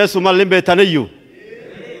namnu dhiyeessu mallin beetaniyyu.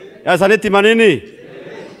 Yaa sanitti manini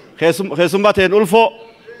keessummaa ta'een ulfoo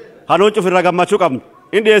hanuun cufirra gammachuu qabnu.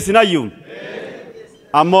 In dhiyeessinayyuu.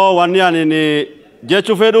 Ammoo wanni ani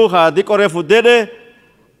jechuu fedhu haa diqoree fuddeedhe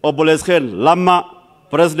obboleeskeen lamma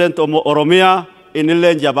president Oromiyaa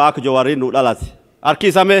innillee jabaa akka Jawaariin nu dhalate. Harki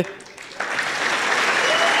isame.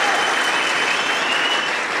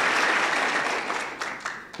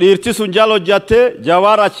 Dhiirti sun jaal hojjatte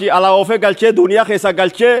Jawaar achi alaa oofee galchee duniyaa keessa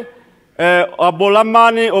galchee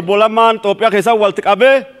obbolammaan Itoophiyaa keessa walitti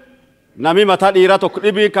qabee nami mataa dhiiraa tokko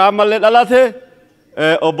dhibii kaa'amallee dhalate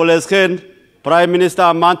obboleeskeen Prime Minister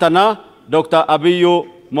ammaan tana Dr. Abiy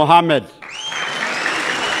Mohammed.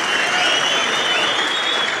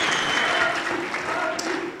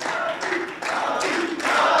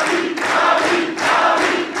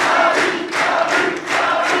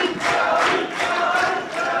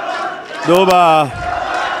 Doba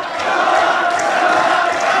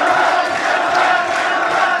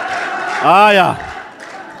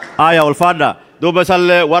Aya ulfada doba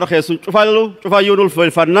salle warxe sun cufayyun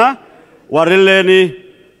ulfanna warilleeni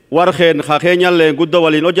warxeen khakenya leen guddo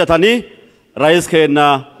walin hojjatani rais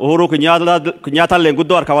keena Uhuru Kenyatta leen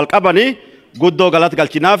guddo harka wal qabani guddo galat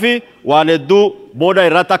galchinaafi waan hedduu booda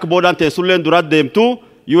irratti akka boodaan teessulleen dura deemtu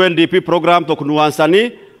UNDP program tokko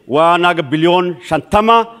nuwaansanii waan aga biliyoon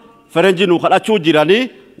 50 Ferenji nu kadhachuu jirani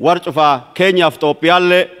war cufa Kenyaaf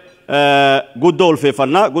Itoophiyaallee guddo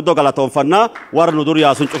ulfeeffanna guddo galatoonfanna war nu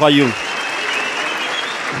duriyaa sun cufayyuun.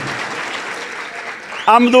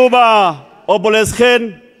 Amduuba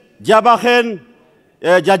obboleeskeen jabakeen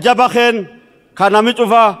jajjabakeen kanami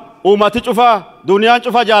cufa uumati cufa duniyaan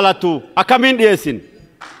cufa jaalattu akkamiin dhiyeessin.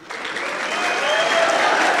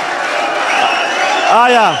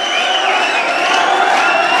 Aya.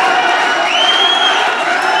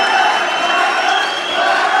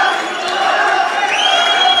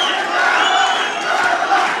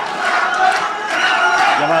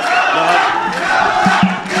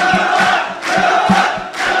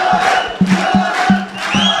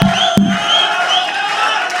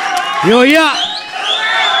 Yo ya.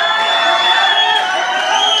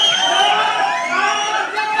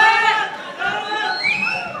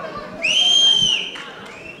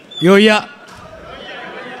 Yo ya.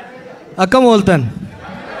 Akkam ooltan.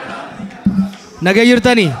 Nagaa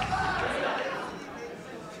jirtanii.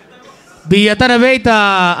 Biyya tana beeyta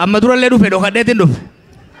amma durallee dhufe dhokadheetiin dhufe.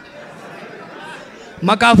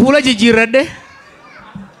 Maqaa fuula jijjiirradhe.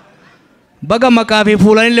 Baga maqaa fi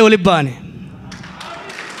fuulanillee walitti baane.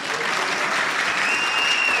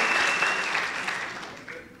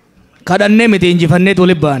 Kadhannee miti injifanneet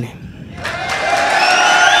walitti baane.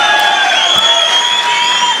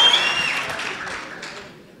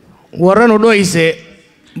 Warra nu dhoyse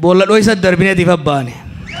boolla dhoysa darbineetiif abbaane.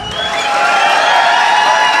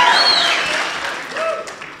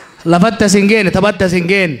 Lafatti as hin geenne taphatti as hin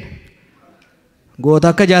geenne goota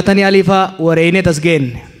akka jaatanii aliifaa wareeyneet as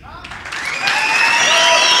geenne.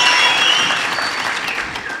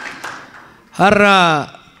 Har'a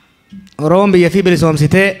Oromoon biyya fi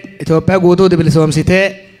bilisoomsitee Itoophiyaa guutuuti bilisoomsitee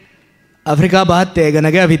Afrikaa bahatte eega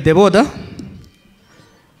nagaa fidde booda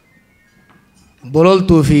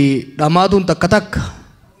bololtuu fi dhamaatuun takka takka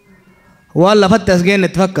waan lafatti as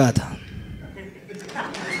geennetti fakkaata.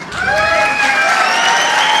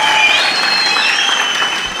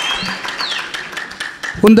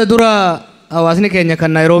 Hunda dura hawaasni keenya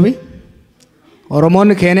kan Nairobi,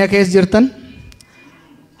 Oromoonni Keeniyaa keessa jirtan,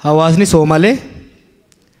 hawaasni Soomalee,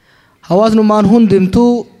 hawaasnummaan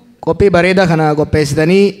hundumtuu qophii bareedaa kana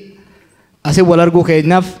qopheessitanii asii wal arguu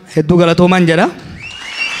keenyaaf hedduu galatooman jedha.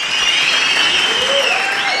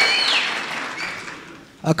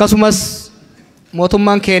 Akkasumas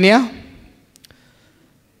mootummaan Keeniyaa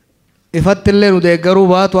ifatti illee nu deeggaruu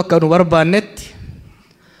baatu akka nu barbaannetti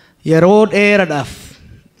yeroo dheeraadhaaf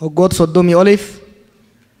waggoota 30 oliif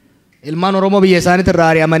ilmaan Oromoo biyya isaaniitti irraa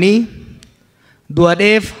ari'amanii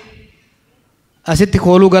du'adheef asitti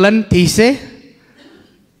kooluu galan tiisee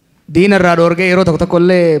diina irraa dhoorgee yeroo tokko tokko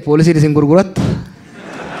illee poolisiin isin gurguratti.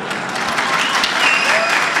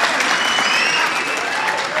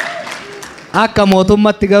 Akka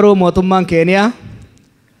mootummatti garuu mootummaan Keeniyaa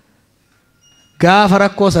gaafa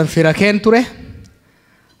rakkoo san fira keen ture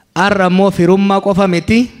har'a immoo firummaa qofa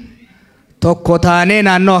miti tokko taanee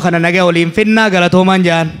naannoo kana nagaa waliin finnaa galatoomaan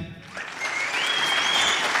jaan.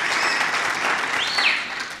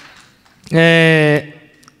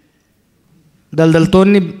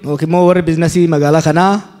 Daldaltoonni yookiin immoo warri biizinasii magaalaa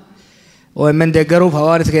kanaa OMN deeggaruuf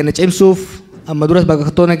hawaasa keenya cimsuuf amma duras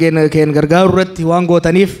baqattoota keenya gargaaruu irratti waan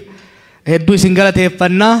gootaniif hedduu isin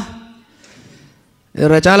galateeffannaa.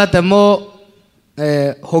 Irra caalatti immoo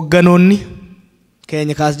hogganoonni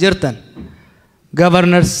keenya kaas jirtan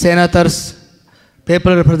governors, senators,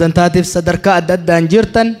 people representatives sadarkaa adda addaan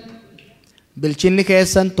jirtan bilchinni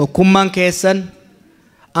keessan tokkummaan keessan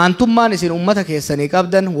aantummaan isin ummata keessanii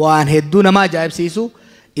qabdan waan hedduu nama ajaa'ibsiisu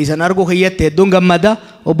isin arguu kiyyatti hedduun gammada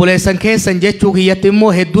obboleessan keessan jechuu kiyyatti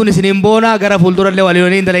immoo hedduun isiniin boona gara fuuldurallee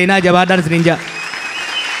waliin dalaynaa jabaadhaan isiniin jaa.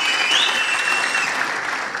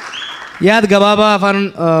 Yaad gabaabaa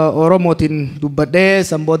afaan Oromootiin dubbadhee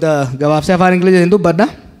san booda gabaabsee afaan Ingiliziitiin dubbadha.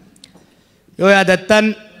 Yoo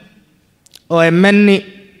yaadattan OMN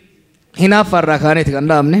hinaaffarraa kaaneeti kan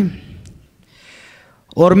dhaabne.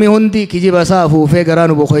 Ormi hundi kijiba isaa afuufee garaa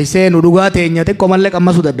nu boqoysee nu dhugaa teenya xiqqoo mallee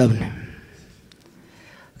qammasuu dadhabne.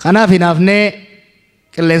 Kanaaf hinaafnee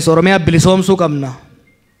qilleensa Oromiyaa bilisoomsuu qabna.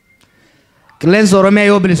 Qilleensa Oromiyaa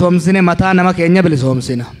yoo bilisoomsine mataa nama keenya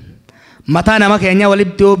bilisoomsina. Mataa nama keenya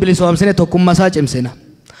walitti yoo bilisoomsine tokkummaa isaa cimsina.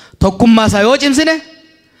 Tokkummaa isaa yoo cimsine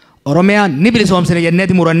Oromiyaa ni bilisoomsine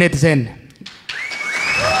jenneeti muranneeti seenne.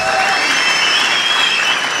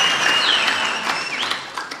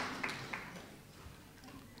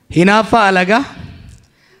 Hinaaffaa alagaa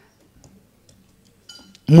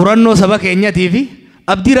murannoo saba keenyatii fi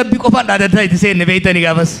abdii rabbii qofaan dhaaddataa itti seenne beeytanii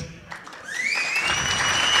gaafas.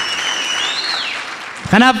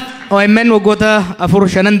 Kanaaf OMN waggoota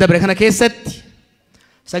 4-5 dabre kana keessatti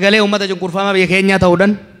sagalee uummata cunqurfamaa biyya keenyaa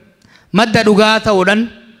ta'uudhaan madda dhugaa ta'uudhaan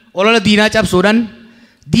olola diinaa cabsuudhaan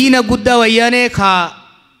diina guddaa wayyaanee ka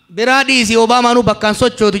biraa dhiisii Obaamaanuu bakkaan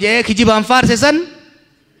sochootu jedhee kijibaan faarse san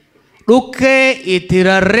dhukkee itti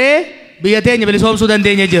rarree biyya teenya bilisoomsuu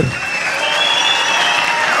dandeenya jirra.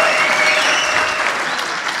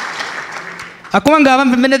 Akkuma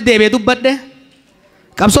gaafan Finfinneetti deebi'ee dubbadhe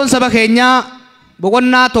qabsoon saba keenyaa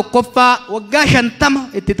boqonnaa tokkoffaa waggaa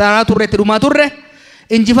 50 itti xaaraa turre itti dhumaa turre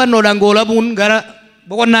injifannoodhaan goolabuun gara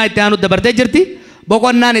boqonnaa itti aanu dabartee jirti.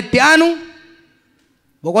 Boqonnaan itti aanu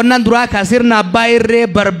boqonnaan duraa ka sirna abbaa irree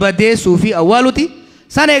barbadeessuu fi awwaaluti.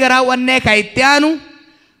 Sanee garaa wannee ka itti aanu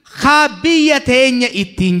haa biyya teenya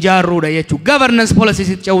ittiin jaarruudha jechuudha. Governance policies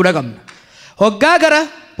itti ce'uudha qabna. Hoggaa gara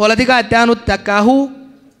poolitikaa itti aanutti akkaahuu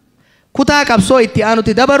kutaa qabsoo itti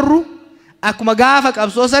aanutti dabarru akkuma gaafa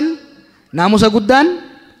qabsoo san naamusa guddaan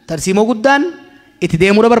tarsiimoo guddaan itti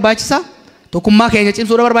deemuudha barbaachisa. Tokkummaa keenya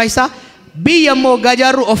cimsuudha barbaachisa. Biyya immoo hoggaa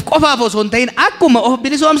jaarru of qofaaf osoo hin ta'in akkuma of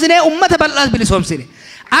bilisoomsinee uummata bal'aas bilisoomsine.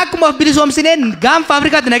 Akkuma of bilisoomsinee gaanfa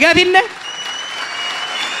Afrikaatti nagaa finne.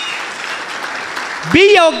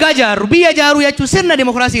 Biyya hoggaa jaarru biyya jaaruu jechuun sirna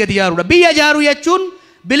dimokiraasii gadi jaaruudha. Biyya jaaruu jechuun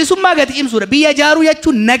bilisummaa gadi cimsuudha. Biyya jaaruu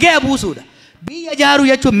jechuun nagaa buusuudha. Biyya jaaruu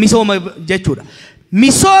jechuun misooma jechuudha.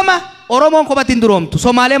 Misooma Oromoon kophaatti hin duroomtu.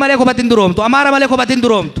 Somaalee malee kophaatti hin duroomtu. Amaara malee kophaatti hin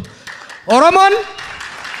duroomtu.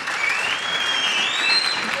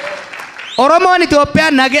 Oromoon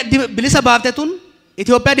Itoophiyaa bilisa baaftetuun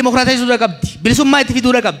Itoophiyaa dimokiraatessuudha qabdi. Bilisummaa itti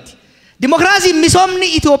fiduudha qabdi. Dimokiraasiin misoomni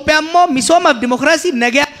Itoophiyaa immoo misoomaaf dimokiraasii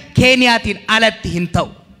nagaa Keeniyaatiin alatti hin ta'u.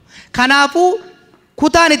 Kanaafuu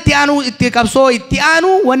kutaan itti aanu itti qabsoo itti aanu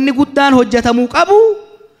wanni guddaan hojjetamuu qabu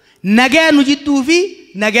nagaa nu jidduu fi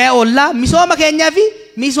nagaa ollaa misooma keenyaa fi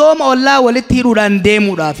misooma ollaa walitti hidhuudhaan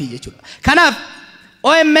deemuudhaaf jechuudha. Kanaaf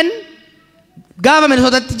OMN gaafa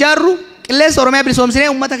Minisootatti jaarru qilleensa Oromiyaa bilisoomsinee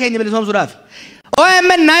uummata keenya bilisoomsuudhaaf.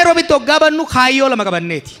 OMN Nairoobitti hoggaa bannu kaayyoo lama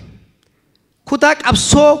qabanneeti. Kutaa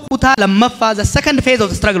qabsoo kutaa lammaffaa the second phase of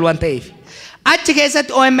the struggle waan ta'eef. Achi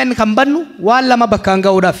keessatti OMN kan bannu waan lama bakkaan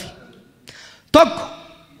ga'uudhaaf. Tokko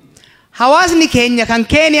hawaasni keenya kan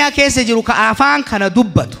Keeniyaa keessa jiru ka afaan kana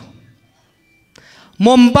dubbatu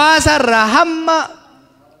Mombasa rahamma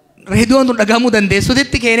reediyoon tun dhagahamuu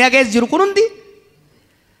dandeessutti Keeniyaa keessa jiru kun hundi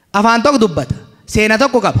afaan tokko dubbata. Seenaa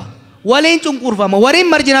tokko qaba. Waliin cunqurfama. Waliin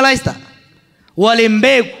marginalize ta'a. Waliin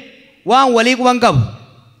beeku. Waan walii quban qabu.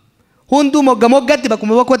 Hunduu mogga moggatti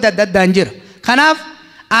bakkuma bakkoota adda addaan jira. Kanaaf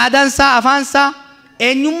aadaansaa, afaansaa,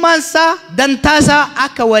 eenyummaansaa, dantaasaa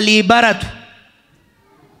akka walii baratu.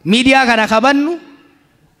 Miidiyaa kana qabannu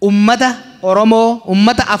ummata Oromoo,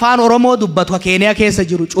 ummata afaan Oromoo dubbatu Keeniyaa keessa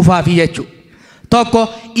jiru cufaafi jechuudha. Tokko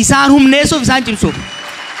isaan humneessuuf isaan cimsuuf.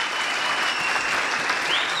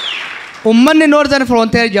 Ummanni Northern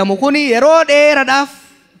Frontier jedhamu kun yeroo dheeraadhaaf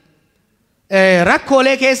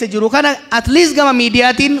rakkoolee keessa jiru kana at least gama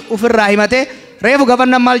miidiyaatiin ofirraa himate reefu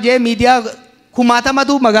gafannan maal jee miidiyaa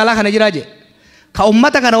kumaatamatu magaalaa kana jira jee. Ka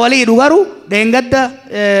ummata kana walii hidhu garuu dheengadda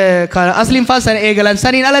ka asliin faasan eegalan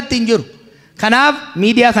saniin alatti hin jiru. Kanaaf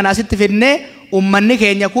miidiyaa kana asitti fidnee ummanni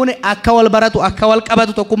keenya kun akka wal baratu, akka wal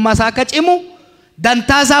qabatu, tokkummaa isaa akka cimu,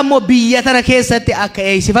 dantaa isaa immoo biyya tana keessatti akka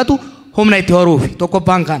eegsifatu humna itti horuufi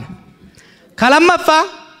tokkoffaan kana. Kalammaffaa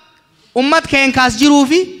ummat keenya kaas jiruu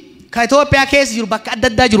fi ka Itoophiyaa keessa jiru bakka adda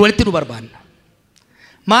addaa jiru walitti nu barbaanna.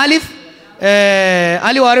 Maaliif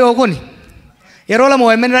Ali Waariyoo kun yeroo lama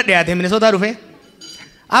OMN irra dhiyaate Minisootaa dhufe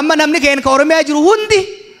amma namni keenya ka Oromiyaa jiru hundi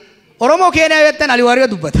Oromoo keenya yettan Ali Waariyoo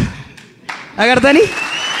dubbata. Agartanii?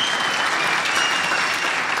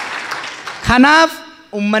 Kanaaf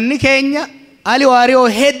ummanni keenya Ali Waariyoo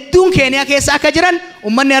hedduun Keeniyaa keessa akka jiran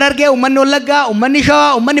ummanni Harargee, ummanni Wallaggaa, ummanni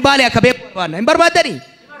Shawaa, ummanni Baalee akka beeku barbaanna. Hin barbaaddanii?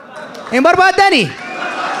 Hin barbaaddanii?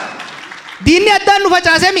 Diinni addaan nu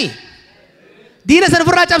facaasemi? Diina sana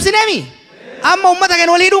ofirraa cabsineemi? Amma ummata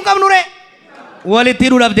keenya walii hidhuu qabnu ree? Walitti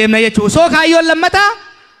hidhuudhaaf deemna jechuudha. Soo kaayyoon lammataa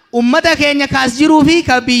ummata keenya kaas jiruu fi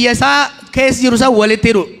ka biyya isaa keessa jiru san walitti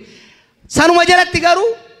hidhu. Sanuma jalatti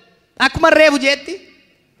garuu akkuma reefu jeetti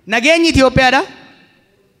nageenyi Itoophiyaadha.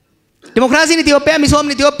 Dimokiraasiin Itoophiyaa,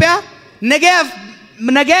 misoomni Itoophiyaa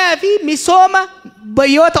nagaa fi misooma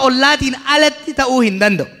biyyoota ollaatiin alatti ta'uu hin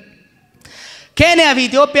danda'u. Keeniyaa fi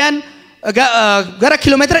Itoophiyaan gara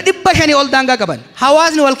kiiloomeetira 500 ol daangaa qaban.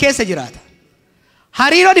 Hawaasni wal keessa jiraata.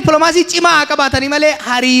 Hariiroo dippiloomaasii cimaa qabaatanii malee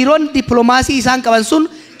hariiroon dippiloomaasii isaan qaban sun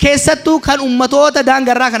keessattuu kan ummatoota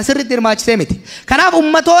daangarraa kana sirriitti hirmaachisee miti. Kanaaf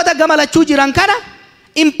ummatoota gama lachuu jiran kana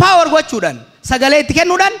empower gochuudhaan sagalee itti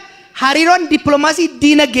kennuudhaan hariiroon dippiloomaasii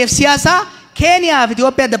diinagdeef siyaasaa Keeniyaa fi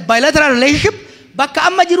Itoophiyaa the bilateral relationship bakka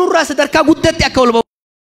amma jirurraa sadarkaa guddatti akka ol ba'u.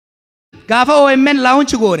 Gaafa OMN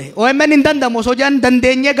laawunchi goone OMN hin dandamu osoo jedhan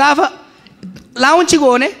dandeenye gaafa laawunchi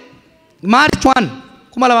goone Maarch 1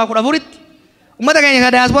 2014 ummata keenya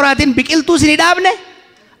ka diyaasporaatiin biqiltuu isinii dhaabne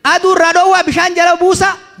aduu irraa dhoowwaa bishaan jala buusa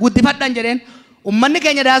guddifadhan jedheen ummanni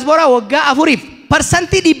keenya diyaasporaa waggaa 4%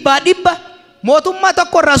 100 mootummaa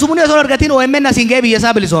tokko irraa sumuni osoo argatiin OMN asiin ga'ee biyya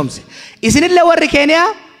isaa bilisoomse. Isinillee warri Keeniyaa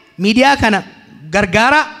miidiyaa kana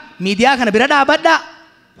gargaara, miidiyaa kana bira dhaabadhaa,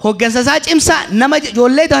 hoggansa isaa cimsa, nama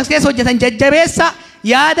ijoollee keessa hojjetan jajjabeessa,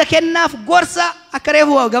 yaada kennaaf gorsa akka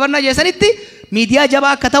reefu gabarnaa jeessanitti miidiyaa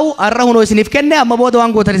jabaa akka ta'u har'a hunoo isiniif kenne amma booda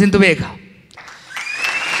waan gootan isintu beeka.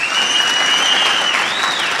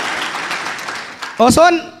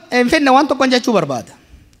 Osoon hin finne waan tokkoon jechuu barbaada.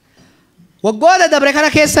 Waggoota dabre kana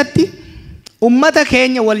keessatti ummata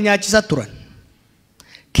keenya wal nyaachisa turan.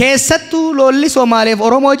 Keessattuu lolli Somaaleef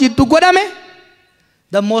Oromoo jidduu godhame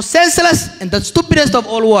the most senseless and the stupidest of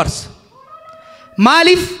all wars.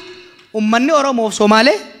 Maaliif ummanni Oromoof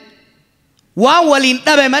Somaalee waan waliin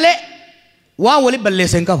dhabe malee waan waliin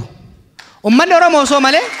balleesse hin qabu. Ummanni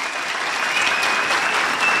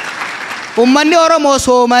Oromoo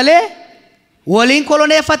Somaalee waliin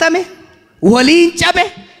koloneeffatame, waliin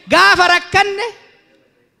cabe, gaafa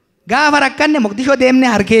rakkanne Moqdishoo deemne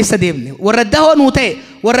harkeessa deemne warra dahoo nuu ta'e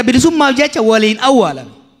warra bilisummaaf jecha waliin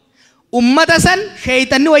awwaalame. Ummata san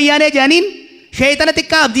sheeytanni wayyaanee jedhaniin sheeytana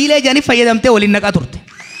xiqqaa abdiilee jedhanii fayyadamtee waliin naqaa turte.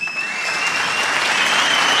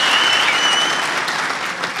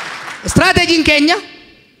 Istiraateejiin keenya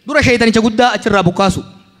dura sheeytanicha guddaa achirraa buqqaasu.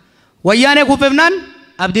 Wayyaanee kuufeefnaan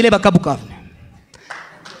abdiilee bakka buqqaafne.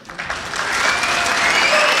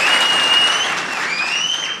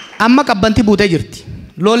 Amma qabbantii buutee jirti.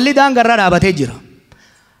 Lolli daangarraa dhaabatee jira.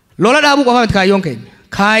 Lola dhaabuu qofa miti kaayyoon keenya.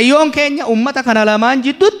 Kaayyoon keenya ummata kana lamaan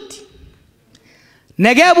jidduutti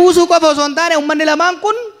nagaa buusuu qofa osoo hin taane ummanni lamaan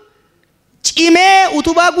kun cimee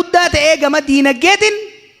utubaa guddaa ta'ee gama diinagdeetiin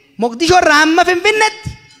Moqdishoo irraa hamma Finfinneetti,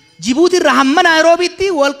 Jibuutii irraa hamma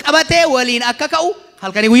Naayiroobiitti wal qabatee waliin akka ka'u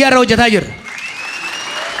halkanii guyyaa irra hojjetaa jirra.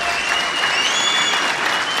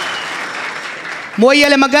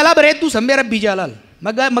 Mooyyalee magaalaa bareedduu san mee rabbii jaalaala.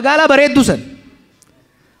 Magaalaa bareedduu san.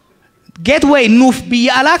 Gateway nuuf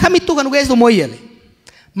biyya alaa kamittuu kan geessu Mooyyalee.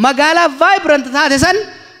 magaalaa vibrant taate san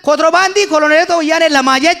kontirobaandii koloneetoo wayyaanee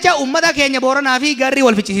lamaa jecha uummata keenya Booranaa fi Garrii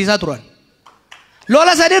wal ficcisiisaa turan.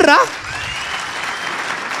 Lola sadirraa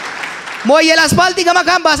mooyyela aspaaltii gama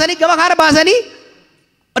kaan baasanii gama kaan baasanii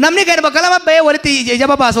namni keenya bakka lama bahee walitti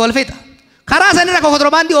jaba baasa wal fixa. Karaa sanirra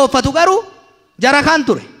kontirobaandii ooffatu garuu jara kaan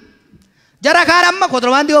ture. Jara kaan amma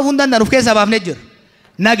kontirobaandii oofuun danda'an of keessaa baafnee jira.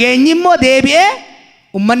 Nageenyi immoo deebi'ee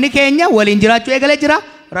ummanni keenya waliin jiraachuu eegalee jira.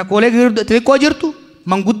 Rakkoolee xixiqqoo jirtu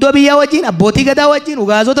manguddoo biyyaa wajjin abbootii gadaa wajjin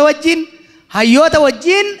ugaazota wajjin hayyoota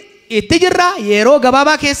wajjin itti jirra yeroo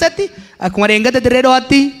gabaabaa keessatti akkuma deengata dirree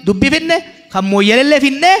dho'aatti dubbii finne kan mooyyelellee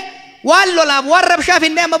finne waan lolaaf waan rabshaa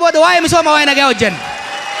finne amma booda waa'ee misooma waa'ee nagaa hojjenna.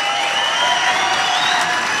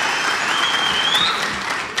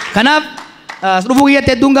 Kanaaf dhufuu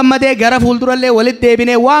kiyyatti hedduun gammadee gara fuuldurallee walitti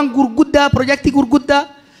deebinee waan gurguddaa pirojektii gurguddaa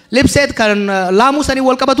Lipseet kan laamuu sanii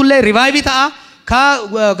wal qabatullee rivaayivii ta'a.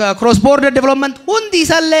 Cross border development hundi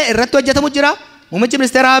isaallee irratti hojjetamu jira. Muummichi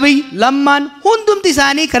ministeera Abiy lammaan hundumti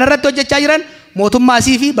isaanii kan irratti hojjechaa jiran mootummaa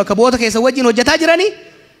fi bakka bu'oota keessa wajjin hojjetaa jiranii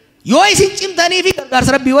yoo isin cimtanii fi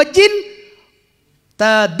gargaarsa rabbii wajjin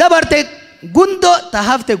ta dabarte gundoo ta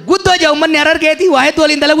hafte guddoo jaa uummanni Harargeeti waa hedduu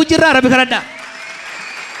waliin dalaguu jirra rabbi kadhadhaa.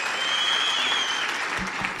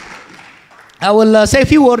 I will say a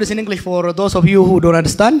few words in English for those of you who don't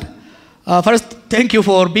understand. First, thank you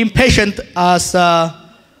for being patient as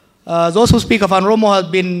those who speak of Oromo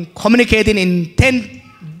have been communicating in 10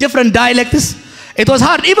 different dialects. It was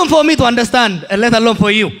hard even for me to understand, let alone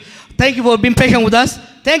for you. Thank you for being patient with us.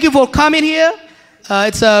 Thank you for coming here.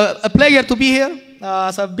 It's a pleasure to be here.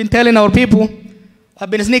 As I've been telling our people,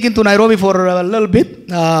 I've been sneaking to Nairobi for a little bit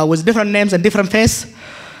with different names and different faces.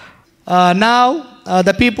 Now,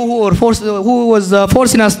 the people who were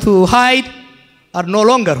forcing us to hide are no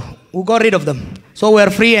longer. We got rid of them. So we are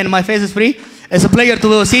free and my face is free. It's a pleasure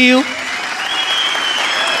to see you.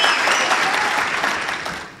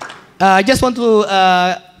 I just want to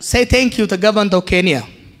say thank you to the government of Kenya.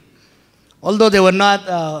 Although they were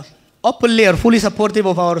not openly or fully supportive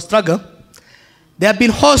of our struggle, they have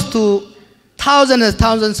been host to thousands and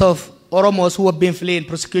thousands of Oromos who have been fleeing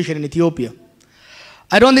persecution in Ethiopia.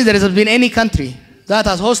 I don't think there has been any country that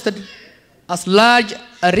has hosted as large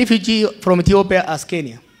a refugee from Ethiopia as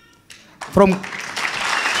Kenya.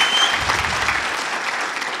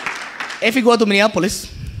 If you go to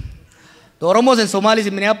Minneapolis, the Oromos and Somalis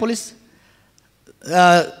in Minneapolis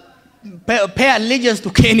pay allegiance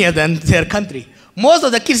to Kenya than their country. Most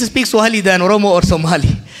of the kids speak Swahili than Oromo or Somali.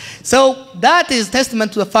 So that is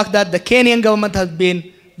testament to the fact that the Kenyan government has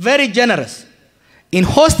been very generous in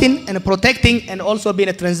hosting and protecting and also being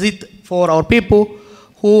a transit for our people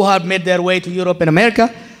who have made their way to Europe and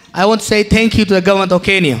America. I want to say thank you to the government of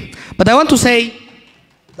Kenya. But I want to say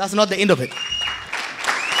that's not the end of it.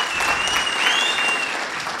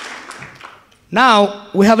 Now,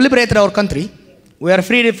 we have liberated our country. We are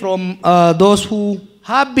freed from those who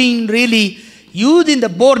have been really using the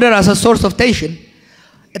border as a source of tension.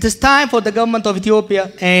 It is time for the government of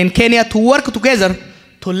Ethiopia and Kenya to work together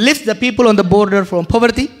to lift the people on the border from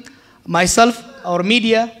poverty. Myself, our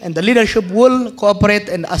media, and the leadership will cooperate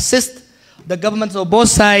and assist the governments of both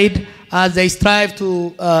sides as they strive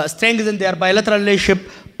to strengthen their bilateral relationship,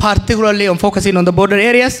 particularly on focusing on the border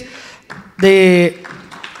areas.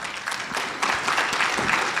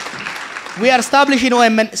 We are establishing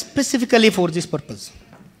OMN specifically for this purpose.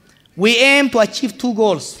 We aim to achieve two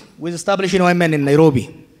goals with establishing OMN in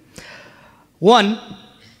Nairobi. One,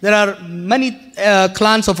 there are many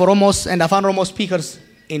clans of Oromos and Afan Oromo speakers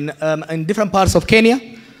in different parts of Kenya.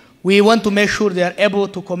 We want to make sure they are able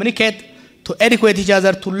to communicate, to educate each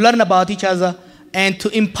other, to learn about each other, and to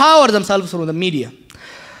empower themselves through the media.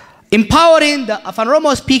 Empowering the Afan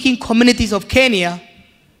Oromo speaking communities of Kenya,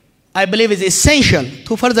 I believe, is essential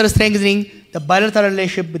to further strengthening the bilateral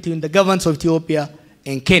relationship between the governments of Ethiopia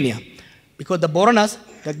and Kenya. Because the Boronas,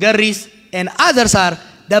 the Garris, and others are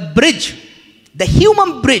the bridge, the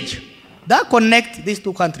human bridge that connects these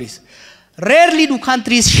two countries. Rarely do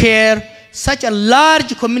countries share such a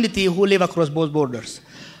large community who live across both borders.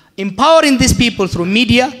 Empowering these people through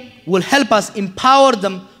media will help us empower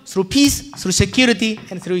them through peace, through security,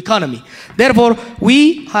 and through economy. Therefore,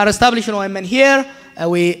 we are establishing OMN here.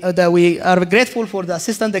 We are grateful for the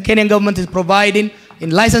assistance the Kenyan government is providing in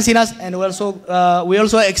licensing us, and we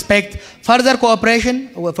also expect further cooperation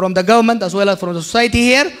from the government as well as from the society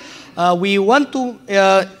here. We want to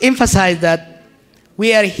emphasize that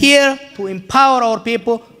we are here to empower our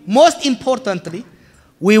people. Most importantly,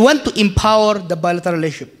 we want to empower the bilateral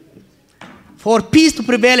relationship for peace to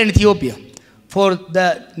prevail in Ethiopia, for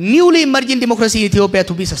the newly emerging democracy in Ethiopia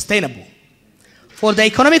to be sustainable, for the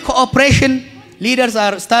economic cooperation leaders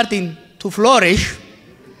are starting to flourish,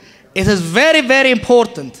 it is very, very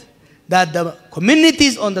important that the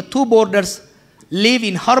communities on the two borders live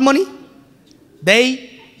in harmony. They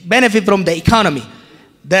benefit from the economy.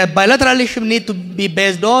 The bilateral relationship need to be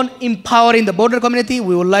based on empowering the border community.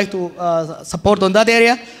 We would like to support on that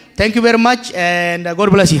area. Thank you very much, and God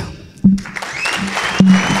bless you.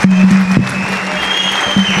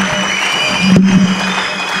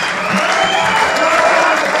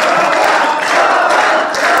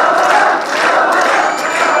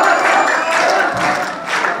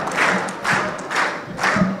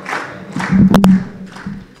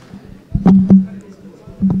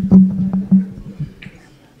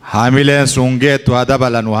 Hamileen sungeetu haa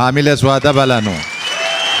dabalanu. Hamilees waa dabalanu.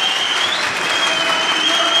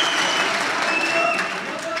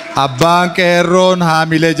 Abbaan qeerroon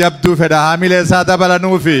haamilee jabduu fedha. Hamilees haa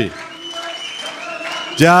dabalanuufi.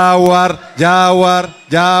 Jaawar, Jaawar,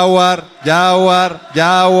 Jaawar, Jaawar,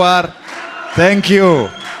 Jaawar. Thank you.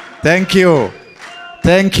 Thank you.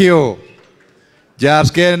 Thank you.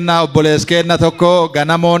 Jaars keenna obbolees keenna tokko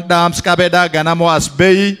ganamoon dhaams qabedha. Ganamoo as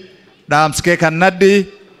beeyi. Dhaams kee kan naddi.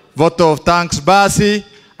 Vote of thanks, Basi.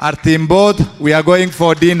 Our team board, we are going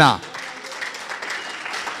for dinner.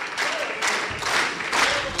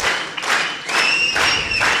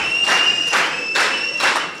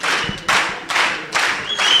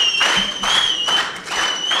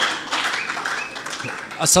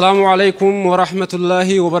 Assalamu alaikum wa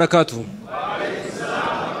rahmatullahi wa barakatuh.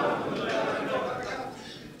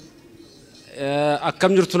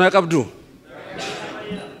 Akkam jirtu na qabdu.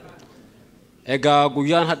 Ega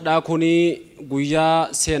guyyaan hadhaa kuni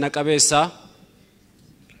guyyaa seena qabeessa.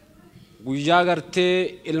 Guyyaa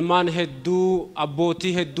gartee ilmaan hedduu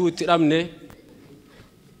abbootii hedduu itti dhabne.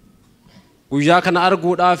 Guyyaa kana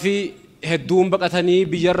arguudhaafi hedduun baqatanii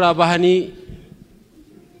biyyarraa bahanii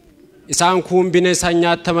isaan kun bineensaan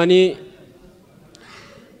nyaatamanii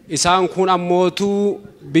isaan kun ammootuu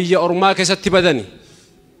biyya ormaa keessatti badani.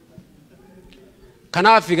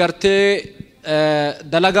 Kanaaf gartee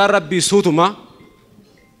dalagaan rabbii suutuma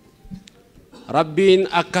rabbiin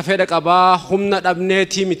akka fedha qabaa humna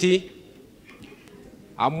dhabneetii miti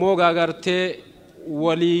ammoo gaagartee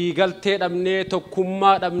walii galtee dhabnee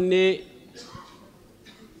tokkummaa dhabnee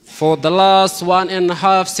for the last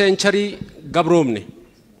 1.5 century gabroomne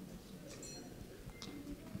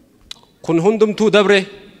kun hundumtuu dabre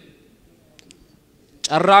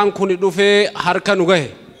carraan kun dhufee harka nu gahe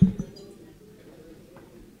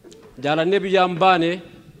jaalanne biyyaan baane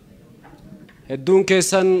hedduun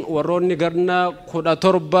keessan warroonni garna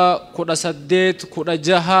 17 18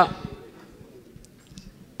 16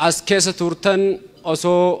 as keessa turtan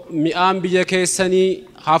osoo mi'aan biyya keessanii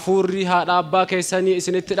hafuurri haadha abbaa keessanii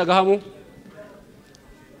isinitti dhagahamu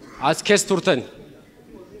as keessa turtan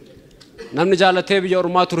namni jaalatee biyya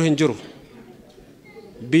ormaa turu hin jiru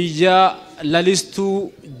biyya lalistuu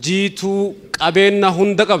jiituu qabeenya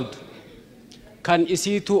hunda qabdu kan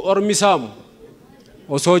isiitu ormisaamu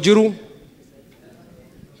osoo jiru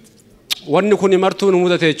wanni kun martuu nu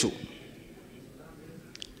mudate jechuudha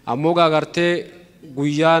ammoo gaagartee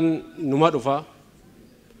guyyaan numa dhufa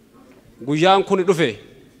guyyaan kun dhufe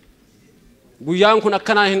guyyaan kun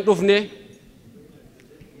akkanaa hin dhufne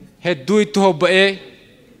hedduu itti hobba'ee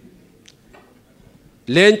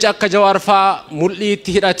leenca akka jawaarfaa mul'ii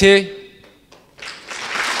itti hidhatee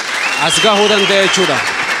as gahuu danda'e jechuudha.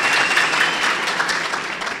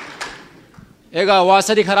 Egaa waa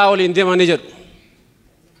sadi karaa waliin deemanii jedhu.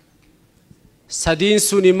 Sadiin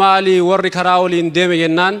suni maali warri karaa waliin deeme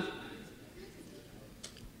jennaan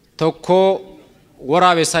tokko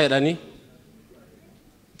waraabessaa jedhani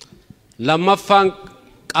lammaffaan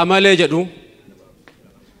qamalee jedhu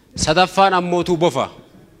sadaffaan ammootuu bofa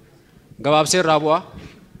gabaabsee irraa bu'a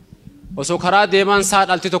osoo karaa deeman saa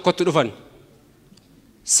dhalti tokkotti dhufan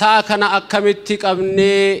saa kana akkamitti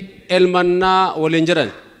qabnee elmannaa waliin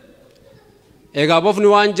jedhan egaa bofni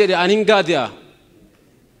waan jedhe ani hin gaadi'a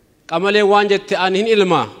qamalee waan jette ani hin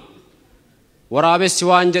ilma waraabessi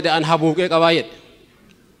waan jedhe an habuuqee qabaa jedhe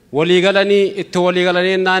walii galanii itti walii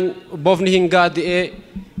galaniinaan bofni hin gaadi'ee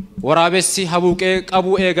waraabessi habuuqee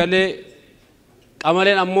qabuu eegalee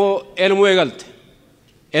qamaleen ammoo elmuu eegalte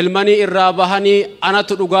elmanii irraa bahanii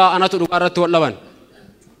anatu dhugaa irratti wal dhaban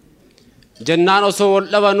jennaan osoo wal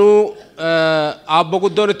dhabanuu abbo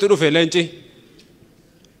guddoon itti dhufe leenci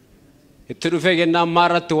itti dhufe jennaan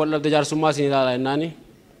maarratti wal dhabde jaarsummaa siin ilaala jennaani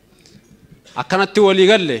akkanatti walii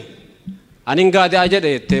galle anin gaadi'aa jedhe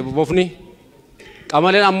itti bofni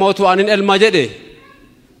qamaleen ammootu anin elma jedhe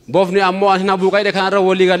bofni ammoo anin habuuqa jedhe kanarra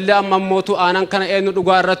walii galle amma ammootu aanan kana eenyu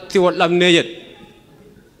dhugaa irratti wal dhabnee jedhe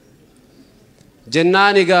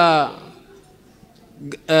jennaan egaa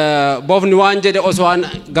bofni waan jedhe osoo an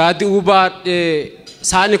gaaddi ubaadhe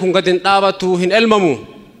saani kun gadin dhaabatu hin elmamu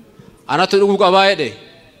anatu dhuguu qabaa jedhe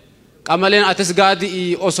qamaleen atis gaaddi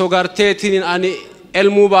osoo garteetiin ani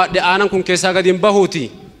elmuu baadhe aanan kun keessaa gadin bahuuti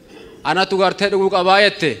anatu gartee dhuguu qabaa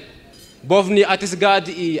jette bofni atis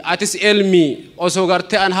gaaddi atis elmi osoo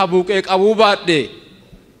gartee an habuuqee qabuu baadhe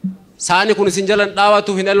saani kun isin jalan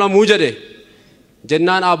dhaabatu hin elmamuu jedhe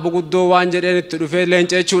jennaan abbo guddoo waan jedheen itti dhufee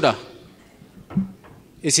leenca jechuudha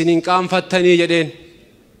isinin qaanfattanii jedheen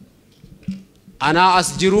anaa as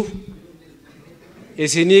jiru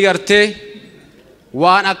isinii gartee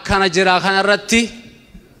waan akkana jira kanarratti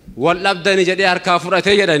wal dhabdanii jedhee harkaa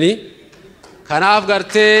fudhatee jedhanii kanaaf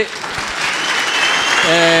gartee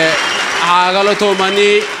haa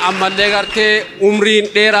galatoomanii ammallee gartee umriin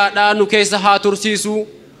dheeraadhaa nu keessa haa tursiisu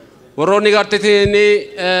warroonni garteetiin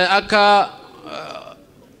akka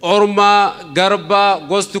ormaa garba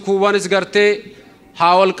gosti kuuwwanis gartee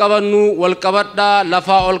haa wal qabannu wal qabadhaa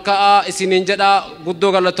lafaa ol ka'aa isiniin jedhaa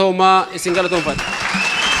guddoo galatoomaa isin galatoomfadha.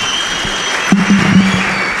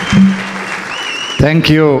 Thank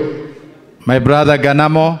you, my brother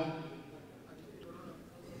Ganamo.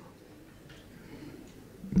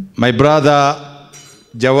 My brother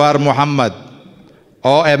Jawar Muhammad,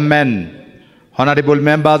 OMN, honorable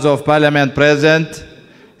members of parliament present,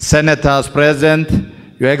 senators present,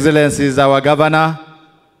 Your Excellencies, our governor,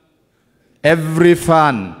 every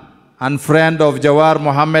fan and friend of Jawar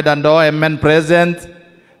Muhammad and OMN present,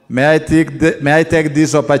 may I take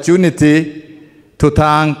this opportunity to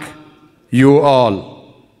thank you all.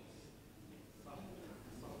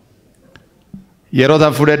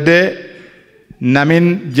 Yerota fudhadhe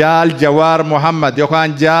namin jaal Jawar Muhammad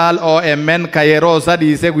yookaan jaal OMN ka yeroo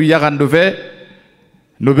sadiise guyyaa kan dhufe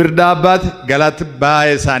nu bir dhaabbat galat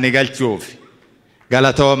baay'ee isaanii galchuuf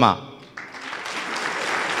galatooma.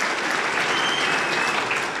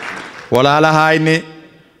 Walaala haayni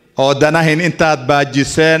oodana hin intaat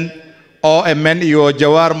baajjiseen OMN iyo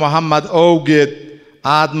Jawar Muhammad oowgeet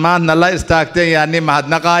aadmaan nalla istaagteen yaani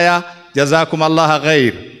mahadnaqaaya jazaakum allaha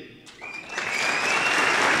khayr.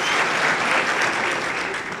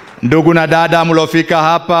 Ndugu na dada mlofika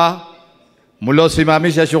hapa,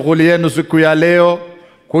 mlosimamisha shughuli yenu siku ya leo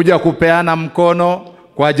kuja kupeana mkono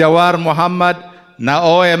kwa Jawar Muhammad na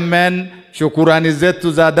OMN, shukurani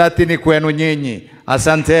zetu za dhati ni kwenu nyinyi.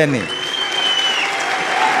 Asanteni.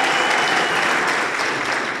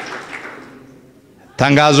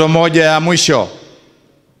 Tangazo moja ya mwisho.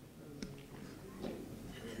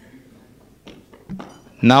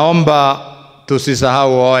 Naomba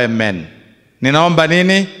tusisahau OMN. Ninaomba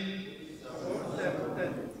nini?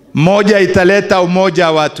 Moja, italeta umoja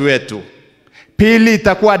wa watu wetu. Pili,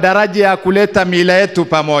 itakuwa daraja ya kuleta mila yetu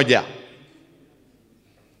pamoja.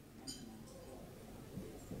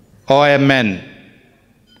 OMN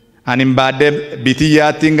animbade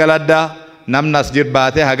bitiya tingalada namnas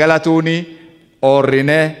jirbate hagalatuni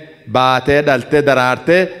orine bate dalte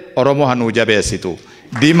dararte oromo hanu jabesitu.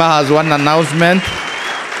 Dima has one announcement.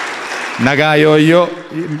 Nagayoyo.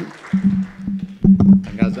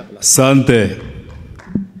 Sante.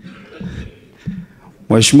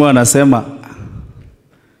 Mheshimiwa anasema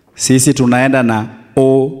sisi tunaenda na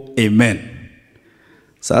OMN.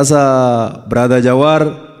 Sasa brother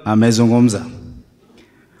Jawar amezungumza.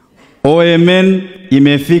 OMN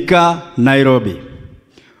imefika Nairobi.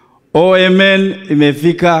 OMN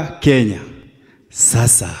imefika Kenya.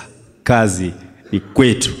 Sasa kazi ni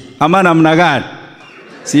kwetu. Ama namna gani?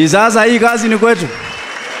 Si sasa hii kazi ni kwetu.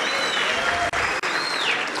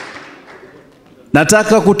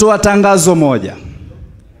 Nataka kutoa tangazo moja.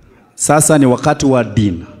 Sasa ni wakati wa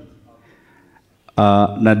dina.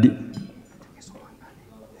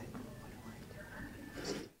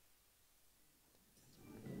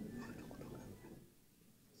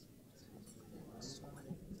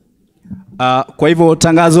 Kwa hivyo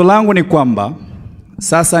tangazo langu ni kwamba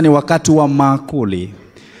sasa ni wakati wa maakuli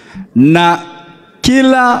na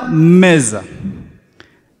kila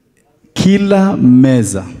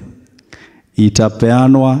meza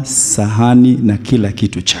itapeanwa sahani na kila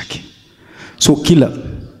kitu chake. So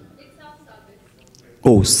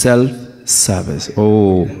self service.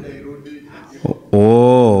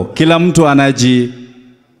 Kila mtu anaji.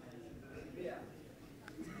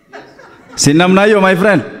 Si namna hiyo my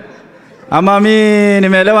friend? Ama mimi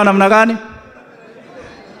nimeelewa namna gani?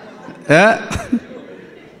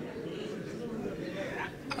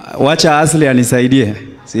 Wacha Asli anisaidie.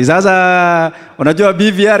 Si sasa unajua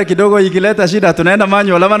BVR kidogo ikileta shida tunaenda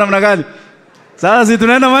manual ama namna gani? Sasa si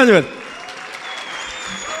tunaenda manual.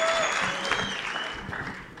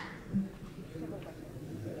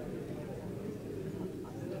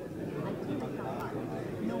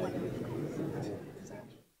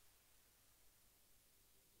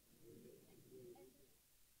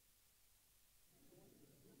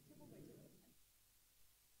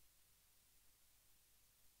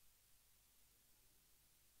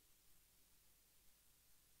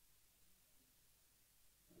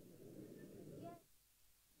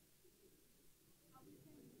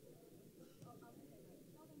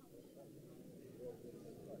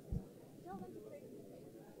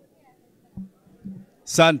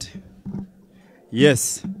 Asante.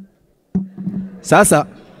 Yes. Sasa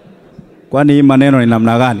kwani hii maneno ni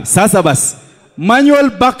namna gani? Sasa basi manual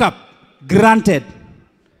backup granted.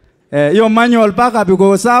 Hiyo manual backup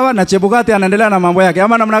iko sawa na Chebukati anaendelea na mambo yake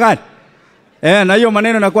ama namna gani? Na hiyo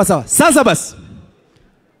maneno inakuwa sawa. Sasa basi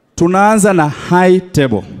tunaanza na high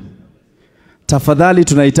table. Tafadhali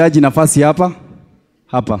tunahitaji nafasi hapa.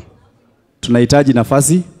 Hapa. Tunahitaji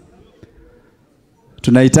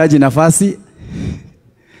nafasi.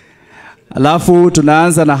 Alafu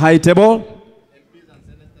tunaanza na high table.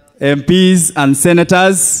 MPs and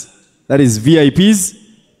senators, that is VIPs.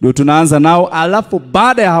 Ndio tunaanza nao. Alafu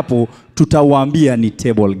baada ya hapo tutawaambia ni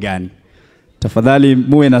table gani. Tafadhali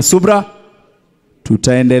muwe na subra.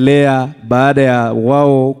 Tutaendelea baada ya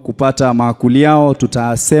wao kupata maakuli yao,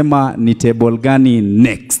 tutasema ni table gani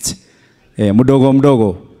next.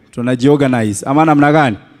 Mdogo tunajiorganize ama namna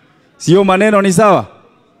gani? Sio maneno ni sawa?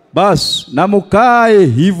 Bas na mukae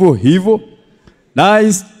hivyo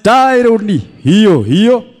na style ni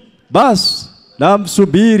hiyo bas na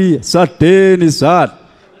msubiri sateni sana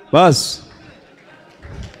bas.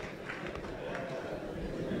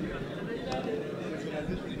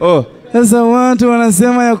 Sasa watu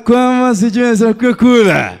wanasema ya kwamba sijui za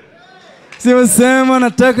kukula. Sema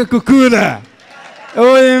nataka kukula.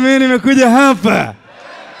 Mimi nimekuja hapa.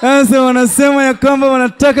 Sasa wanasema ya kwamba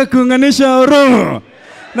wanataka kuunganisha Oromo.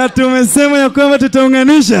 Na tumesema ya kwamba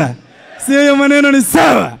tutaunganisha. Sio hiyo maneno ni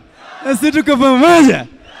sawa. Na sisi tuko pamoja.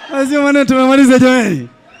 Sio maneno tumemaliza jamani.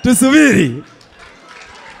 Tusubiri.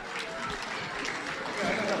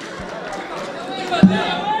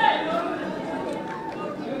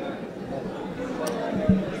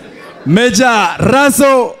 Major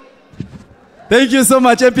Raso, thank you so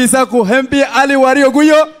much. MP Saku, MP Ali Wario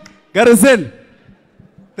Guyo, Garisen.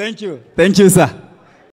 Thank you, sir.